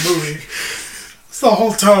fucking movie. It's the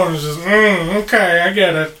whole tone is just, okay, I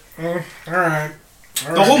get it. Alright.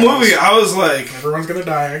 The whole movie, I was like, Everyone's gonna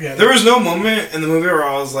die, I get it. there was no moment in the movie where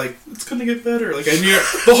I was like, it's gonna get better. Like, I knew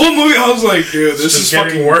the whole movie, I was like, dude, this is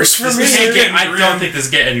getting fucking worse for This me. can't get, I grim. don't think this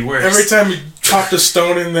get any worse. Every time he popped a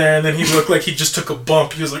stone in there, and then he looked like he just took a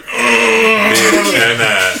bump. He was like, And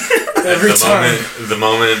every time. the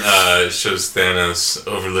moment it shows Thanos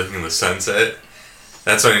overlooking the sunset,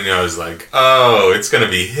 that's when I knew I was like, oh, it's gonna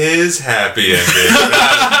be his happy ending,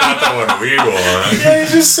 not the one we want. Yeah,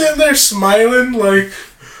 he's just sitting there smiling, like,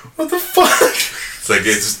 what the fuck? It's like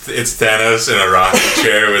it's Thanos in a rocking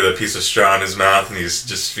chair with a piece of straw in his mouth, and he's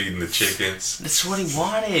just feeding the chickens. That's what he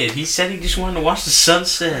wanted. He said he just wanted to watch the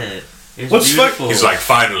sunset. It was What's beautiful. He's like,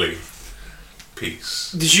 finally,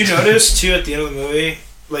 peace. Did you notice too at the end of the movie,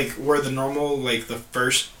 like where the normal, like the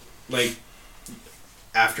first, like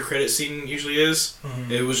after credit scene usually is?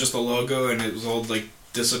 Mhm. It was just a logo and it was all like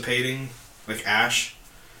dissipating, like ash.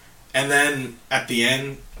 And then at the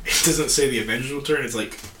end, it doesn't say the Avengers will return. It's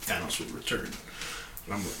like Thanos will return.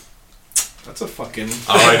 And I'm like, that's a fucking.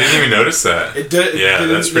 Oh, I didn't even notice that. It did. Yeah,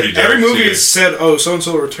 that's pretty Every dark, movie too. has said, "Oh, so and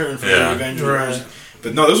so will return for the Yeah. Avengers." Right.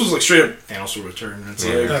 But no, this was like straight up Thanos will return. It's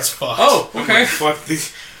Yeah. like, That's fucked. Oh, oh okay. my fuck.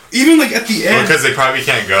 Even like at the Well, end, because they probably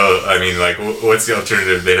can't go. I mean, like, what's the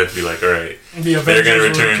alternative? They'd have to be like, all right, The they're Avengers gonna will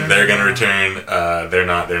return. They're gonna return. They're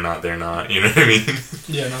not. You know what I mean?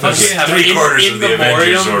 Yeah, no, Fuck that's- yeah, have Three-quarters in of the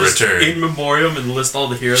Avengers will just return. In memoriam and list all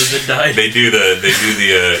the heroes that died. They do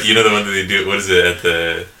the you know the one that they do. What is it at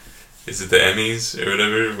the? Is it the Emmys or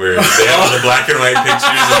whatever? Where they have all the black and white pictures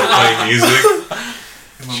and they're playing music.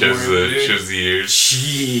 Shows the years.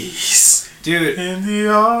 Jeez. dude. In the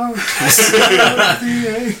arms of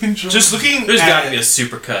the angel. Just looking. There's at got to be a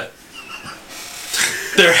supercut.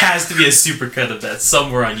 There has to be a supercut of that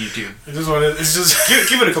somewhere on YouTube. I just want it's just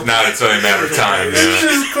give it a couple. Now it's only a matter of time. it's Yeah.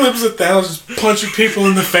 just clips of Thanos just punching people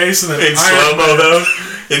in the face and then In slow mo though.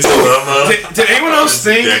 In slow mo. Did anyone else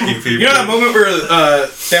think? Decking people. You know that moment where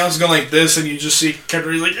Thanos is going like this, and you just see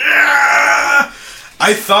Captain America like, ah!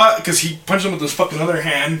 I thought because he punched him with his fucking other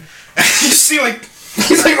hand, and you see like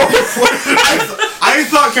he's like overflowing. I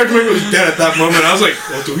thought Captain America was dead at that moment. I was like,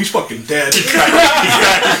 oh, dude, he's fucking dead. He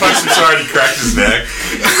punched him so hard he cracked his neck.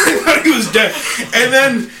 I thought he was dead. And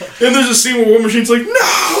then there's a scene where War Machine's like,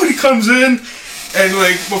 no! And he comes in, and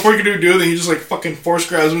like, before he can do anything, he just like fucking force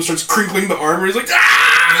grabs him and starts crinkling the armor. He's like,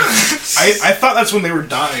 ah! I thought that's when they were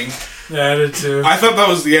dying. Yeah, I did too. I thought that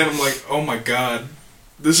was the end. I'm like, oh my god.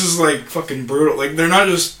 This is like fucking brutal. Like, they're not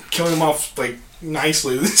just killing him off like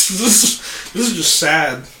nicely. This is just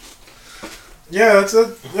sad. Yeah,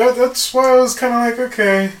 that's why I was kind of like,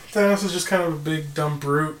 okay, Thanos is just kind of a big dumb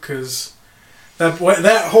brute, because that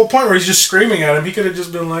whole point where he's just screaming at him, he could have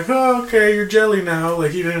just been like, oh, okay, you're jelly now.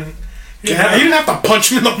 Like, he didn't have to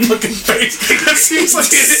punch him in the fucking face. That seems like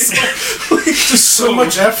it's just so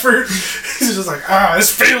much effort. He's just like,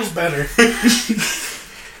 this feels better.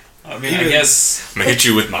 I mean, I guess. I'm gonna hit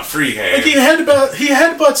you with my free hand. Like, he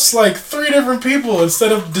headbutts like 3 different people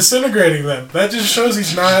instead of disintegrating them. That just shows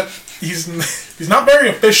he's not very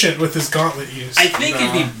efficient with his gauntlet use. I think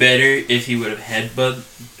it'd be better if he would have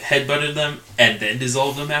headbutted them and then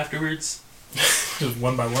dissolved them afterwards. Just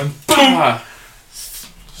one by one. Ah,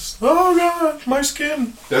 Oh god, my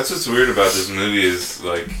skin. That's what's weird about this movie is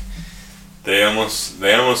like they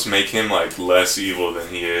almost make him like less evil than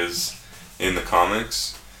he is in the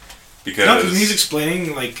comics because No, because he's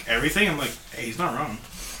explaining like everything. I'm like, hey, he's not wrong.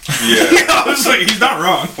 yeah. I was like, he's not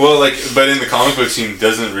wrong. Well, like, but in the comic books, he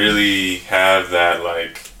doesn't really have that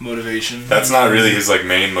like. Motivation. That's not really his like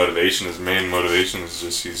main motivation. His main motivation is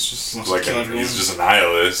just he's just Wants to like kill everyone. he's just a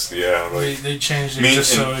nihilist. Yeah, like They changed it Me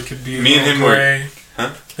just and- so it could be me and a him little were- gray.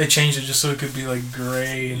 Huh? They changed it just so it could be like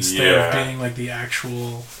gray instead Yeah. of being like the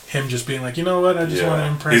actual him just being like, you know what, I just Yeah. want to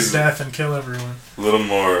impress He's- death and kill everyone. a little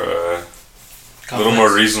more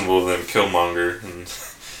reasonable than Killmonger. And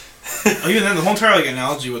Oh, even then, the whole entire like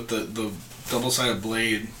analogy with the double-sided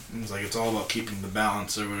blade. It's like it's all about keeping the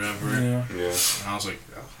balance or whatever. Yeah. yeah, And I was like,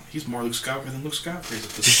 oh, he's more Luke Skywalker than Luke Skywalker is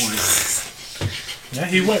at this point. Yeah,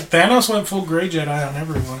 Thanos went full gray Jedi on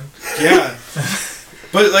everyone. Yeah.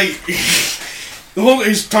 But like the whole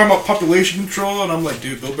he's talking about population control, and I'm like,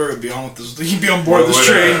 dude, Bill Burr would be on with this. He'd be on board with this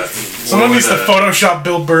train. Someone needs to Photoshop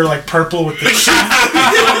Bill Burr like purple with the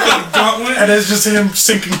Gauntlet. and it's just him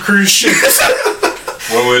sinking cruise ships.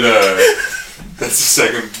 What would that's the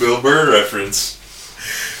second Bill Burr reference.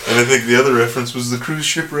 And I think the other reference was the cruise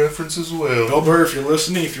ship reference as well. Bill Burr, if you're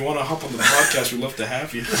listening, if you want to hop on the podcast, we'd love to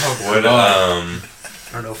have you. What I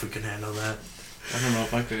don't know if we can handle that. I don't know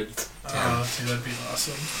if I could. Oh, dude, that'd be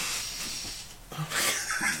awesome.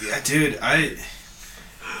 Yeah, dude, I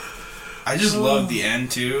just love the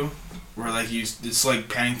end too, where like it's like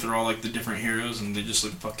panning through all like the different heroes, and they just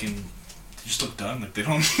look done. Like they're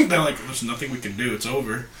like, there's nothing we can do. It's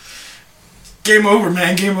over. Game over,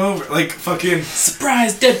 man. Game over. Like fucking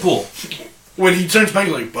Surprise, Deadpool! when he turns back,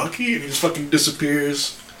 he's like, Bucky? And he just fucking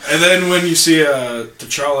disappears. And then when you see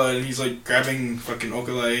T'Challa and he's like grabbing fucking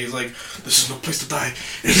Okolai, he's like, "This is no place to die."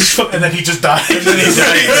 And then he just died. And then he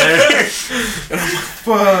died there. And I'm like,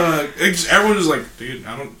 "Fuck!" Everyone is like, "Dude,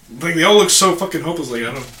 I don't." Like they all look so fucking hopeless. Like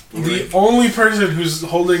I don't. The only person who's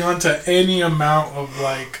holding on to any amount of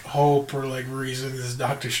like hope or like reason is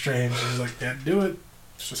Doctor Strange. He's like, "Yeah, do it."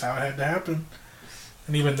 It's just how it had to happen.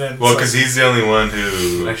 And even then, well, because he's the only one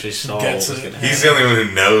who actually saw Gets what was it. gonna happen. he's the only one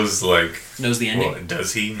who knows Knows the ending. well,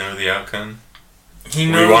 does he know the outcome? He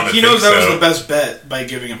We knows. wanna He knows think that was so. the best bet by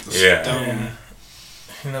giving up the Yeah. stone. Yeah.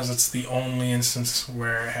 He knows it's the only instance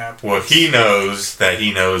where it happens. Well, he knows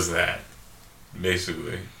that,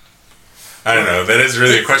 basically. I don't know. That is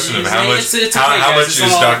really a question of how much. It's how okay, how guys. much It's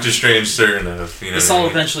is all- Doctor Strange certain of? You know This what I all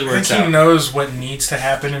mean? eventually I works think he out. knows what needs to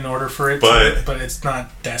happen in order for it, but it's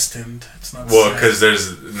not destined. It's not. Well, set. because there's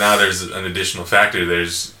an additional factor.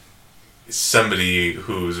 There's somebody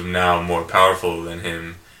who's now more powerful than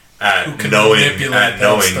him Who at can knowing manipulate that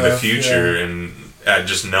the stuff, future yeah. and at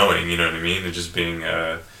just knowing. You know what I mean? And just being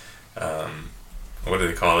what do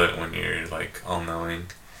they call it when you're like all knowing?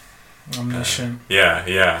 Omniscient.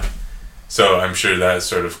 Yeah. So I'm sure that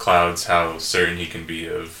sort of clouds how certain he can be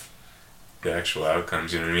of the actual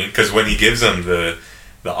outcomes. You know what I mean? Because when he gives them the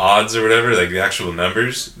odds or whatever, like the actual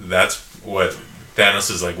numbers, that's what Thanos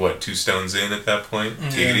is like. What 2 stones in at that point? Yeah.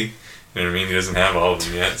 Giggity. You know what I mean? He doesn't have all of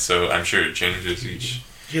them yet, so I'm sure it changes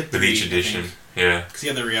with each edition. Yeah. Because he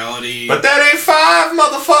had the reality. But that ain't 5,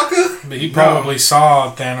 motherfucker. But he probably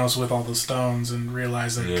saw Thanos with all the stones and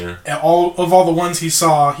realized that Yeah. all the ones he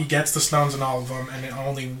saw, he gets the stones in all of them, and in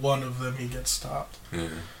only one of them he gets stopped. Yeah.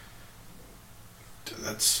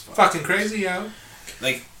 That's Fucking crazy, yo.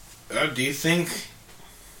 like. Do you think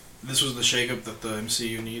this was the shakeup that the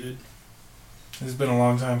MCU needed? It's been a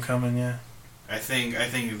long time coming, yeah. I think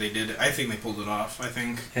they did. I think they pulled it off. I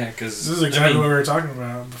think. Yeah, because This is exactly what we were talking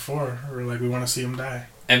about before. We were like, we want to see him die.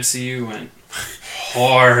 MCU went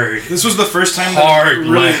hard. This was the first time. Hard that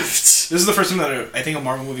really, left. This is the first time that I think a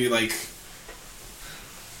Marvel movie like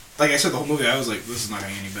I said, the whole movie I was like, this is not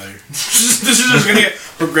gonna get any better. This is just gonna get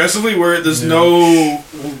progressively where there's no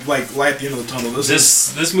like light at the end of the tunnel.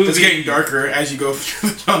 This movie it's getting darker as you go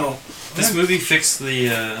through the tunnel. This movie fixed the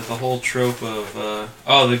whole trope of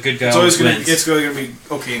the good guy It's always always wins. it's gonna be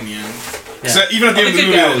okay in the end. Yeah. So even at the end of the good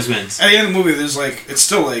movie, guy always wins. at the end of the movie, there's like it's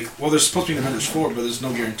still like there's supposed to be an Avengers 4, but there's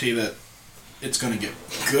no guarantee that it's gonna get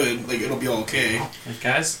good. Like it'll be all okay. Like,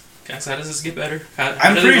 guys, how does this get better? How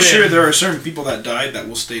I'm do pretty they sure win? there are certain people that died that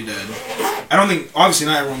will stay dead. I don't think obviously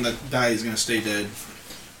not everyone that dies is gonna stay dead,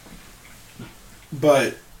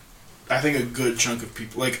 but I think a good chunk of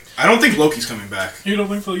people like I don't think Loki's coming back. You don't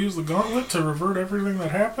think they'll use the gauntlet to revert everything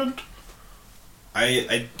that happened?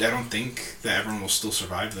 I don't think that everyone will still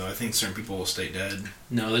survive though. I think certain people will stay dead.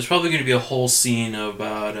 No, there's probably going to be a whole scene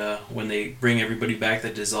about when they bring everybody back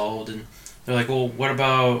that dissolved, and they're like, well, what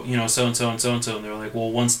about, so and so and so and so, and they're like,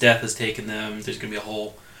 well, once death has taken them, there's going to be a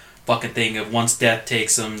whole fucking thing of once death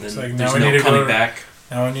takes them, then like, there's now we need no to go coming to- back.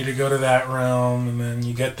 Now I need to go to that realm, and then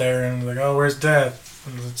you get there, and like, oh, where's Death?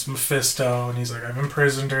 And it's Mephisto, and he's like, I've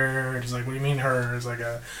imprisoned her. And he's like, what do you mean her? It's like,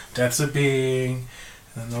 Death's a being.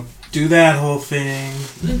 And then they'll do that whole thing.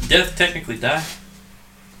 Didn't death technically die?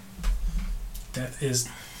 Death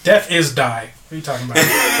is die. What are you talking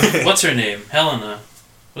about? What's her name? Helena.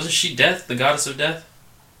 Wasn't she Death, the goddess of death?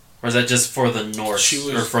 Or is that just for the Norse? She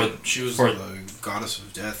was or for the goddess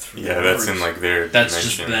of death. For Yeah, the that's Norse. in like their that's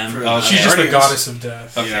dimension. just them. For- Oh, She's okay. just the Guardians. goddess of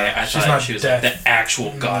death. Okay, Yeah. I She's thought not she was death. like the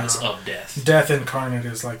actual goddess No. of death. Death incarnate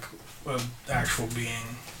is like an actual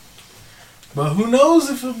being. But who knows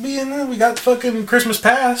if it'll be in there? We got fucking Christmas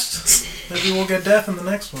past. Maybe we'll get Death in the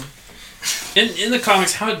next one. In the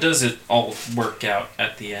comics, how does it all work out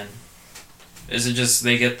at the end? Is it just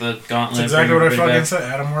they get the gauntlet? That's exactly what I bring fucking everybody back? said.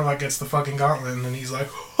 Adam Warlock gets the fucking gauntlet, and then he's like,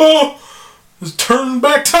 "Oh, it's turn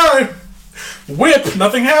back time, whip,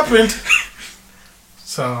 nothing happened."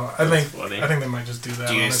 So I think funny. they might just do that.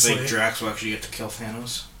 Do you guys honestly, think Drax will actually get to kill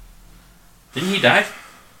Thanos? Didn't he die?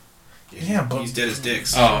 Yeah, but- he's dead as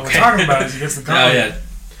dicks. Oh, what okay. we're talking about is he gets the Oh gauntlet.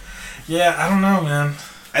 yeah. Yeah, I don't know, man.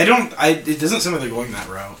 It doesn't seem like they're going that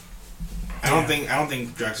route. I don't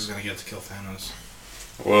think Drax is gonna get to kill Thanos.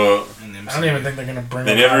 Well, In the MCU. I don't even think they're gonna bring.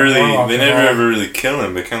 they up never Adam Warlock really, they at never all. ever really kill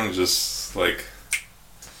him. They kind of just like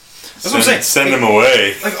That's what I'm saying. send him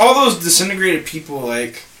away. Like all those disintegrated people,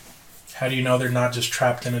 like How do you know they're not just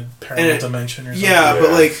trapped in a parallel dimension or something? yeah, but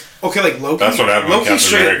Yeah. like okay, like Loki. That's what happened when Loki Captain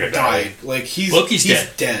straight America died. Like he's Loki's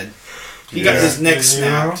dead. He got Yeah. his neck Is he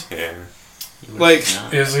snapped. Yeah. Like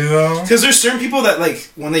Is he though? because there's certain people that like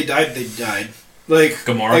when they died, they died. Like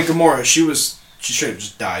Gamora. Like Gamora, she was she straight up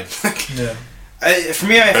just died. Yeah. For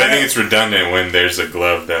me, But I think it's redundant when there's a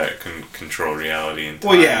glove that can control reality and time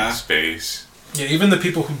Well, yeah. and space. Yeah, even the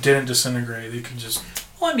people who didn't disintegrate, they could just...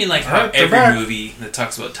 Well, I mean, like how Alright, they're every back. movie that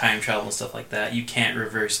talks about time travel and stuff like that, you can't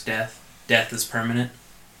reverse death. Death is permanent.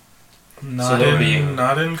 Not, there'll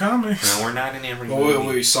not in comics. No, we're not in every Well,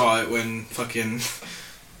 movie. we saw it when fucking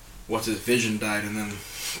what's his Vision died, and then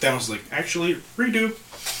Thanos was like, actually redo.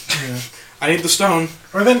 Yeah. I need the stone.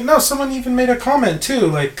 Or then, no, someone even made a comment too,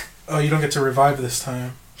 like, oh, you don't get to revive this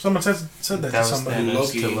time. Someone said that to was somebody. Thanos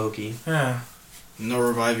Loki. to Loki. Yeah. No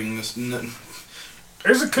reviving this.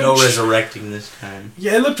 There's a good No resurrecting this time.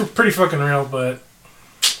 Yeah, it looked pretty fucking real, but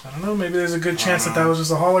I don't know, maybe there's a good chance that was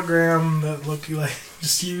just a hologram that Loki, like,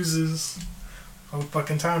 just uses all the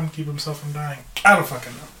fucking time to keep himself from dying. I don't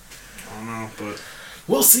fucking know. I don't know, but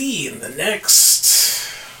We'll see in the next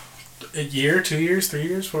a year, 2 years, 3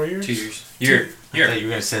 years, 4 years. 2 years. I thought you were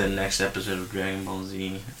gonna say the next episode of Dragon Ball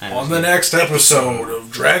Z. On the next episode of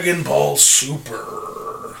Dragon Ball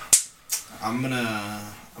Super. I'm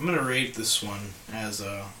gonna rate this one as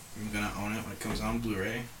I'm gonna own it when it comes out on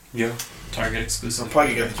Blu-ray. Yeah. Target I'll exclusive.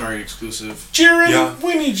 probably get the Target exclusive. Jiren, Yeah.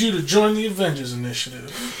 we need you to join the Avengers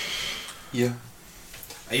Initiative. Yeah.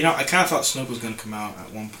 You know, I kind of thought Snoke was gonna come out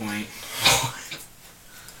at one point,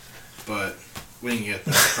 but we didn't get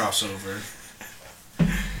that crossover.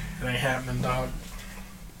 It ain't happening, dog.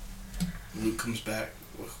 Luke comes back.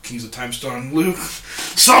 Can use the time stone. Luke,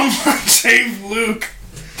 someone save Luke.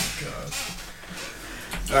 God.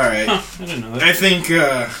 All right. Huh, I didn't know that.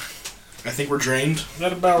 I think we're drained.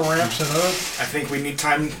 That about wraps it up. I think we need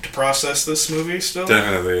time to process this movie still.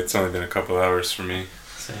 Definitely. It's only been a couple hours for me.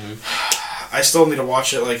 Same. I still need to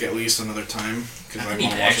watch it like at least another time because I I need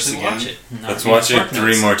want to to watch this actually again. watch it. Not Let's read watch it Spark 3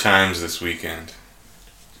 Notes. more times this weekend.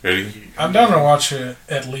 Ready? I'm down to watch it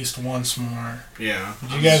at least once more. Yeah.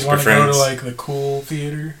 Do you guys Super want to go to friends. like the cool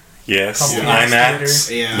theater? Yes. Comfy IMAX.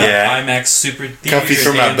 Yeah. Yeah. IMAX Super Theater. Comfy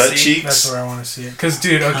for my AMC. butt That's cheeks. where I want to see it. Cause,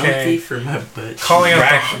 dude, Comfy okay, for my butt. calling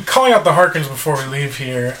out the Harkins before we leave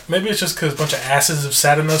here. Maybe it's just because a bunch of asses have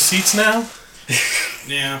sat in those seats now.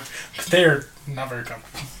 Yeah. They're not very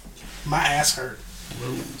comfortable. My ass hurt.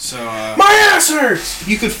 So My ass hurts.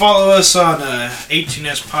 you could follow us on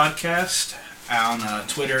 18S Podcast on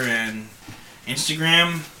Twitter and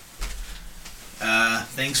Instagram.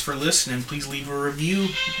 Thanks for listening. Please leave a review.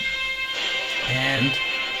 And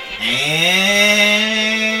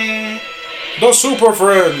And The Super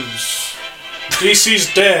Friends.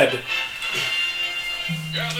 DC's dead.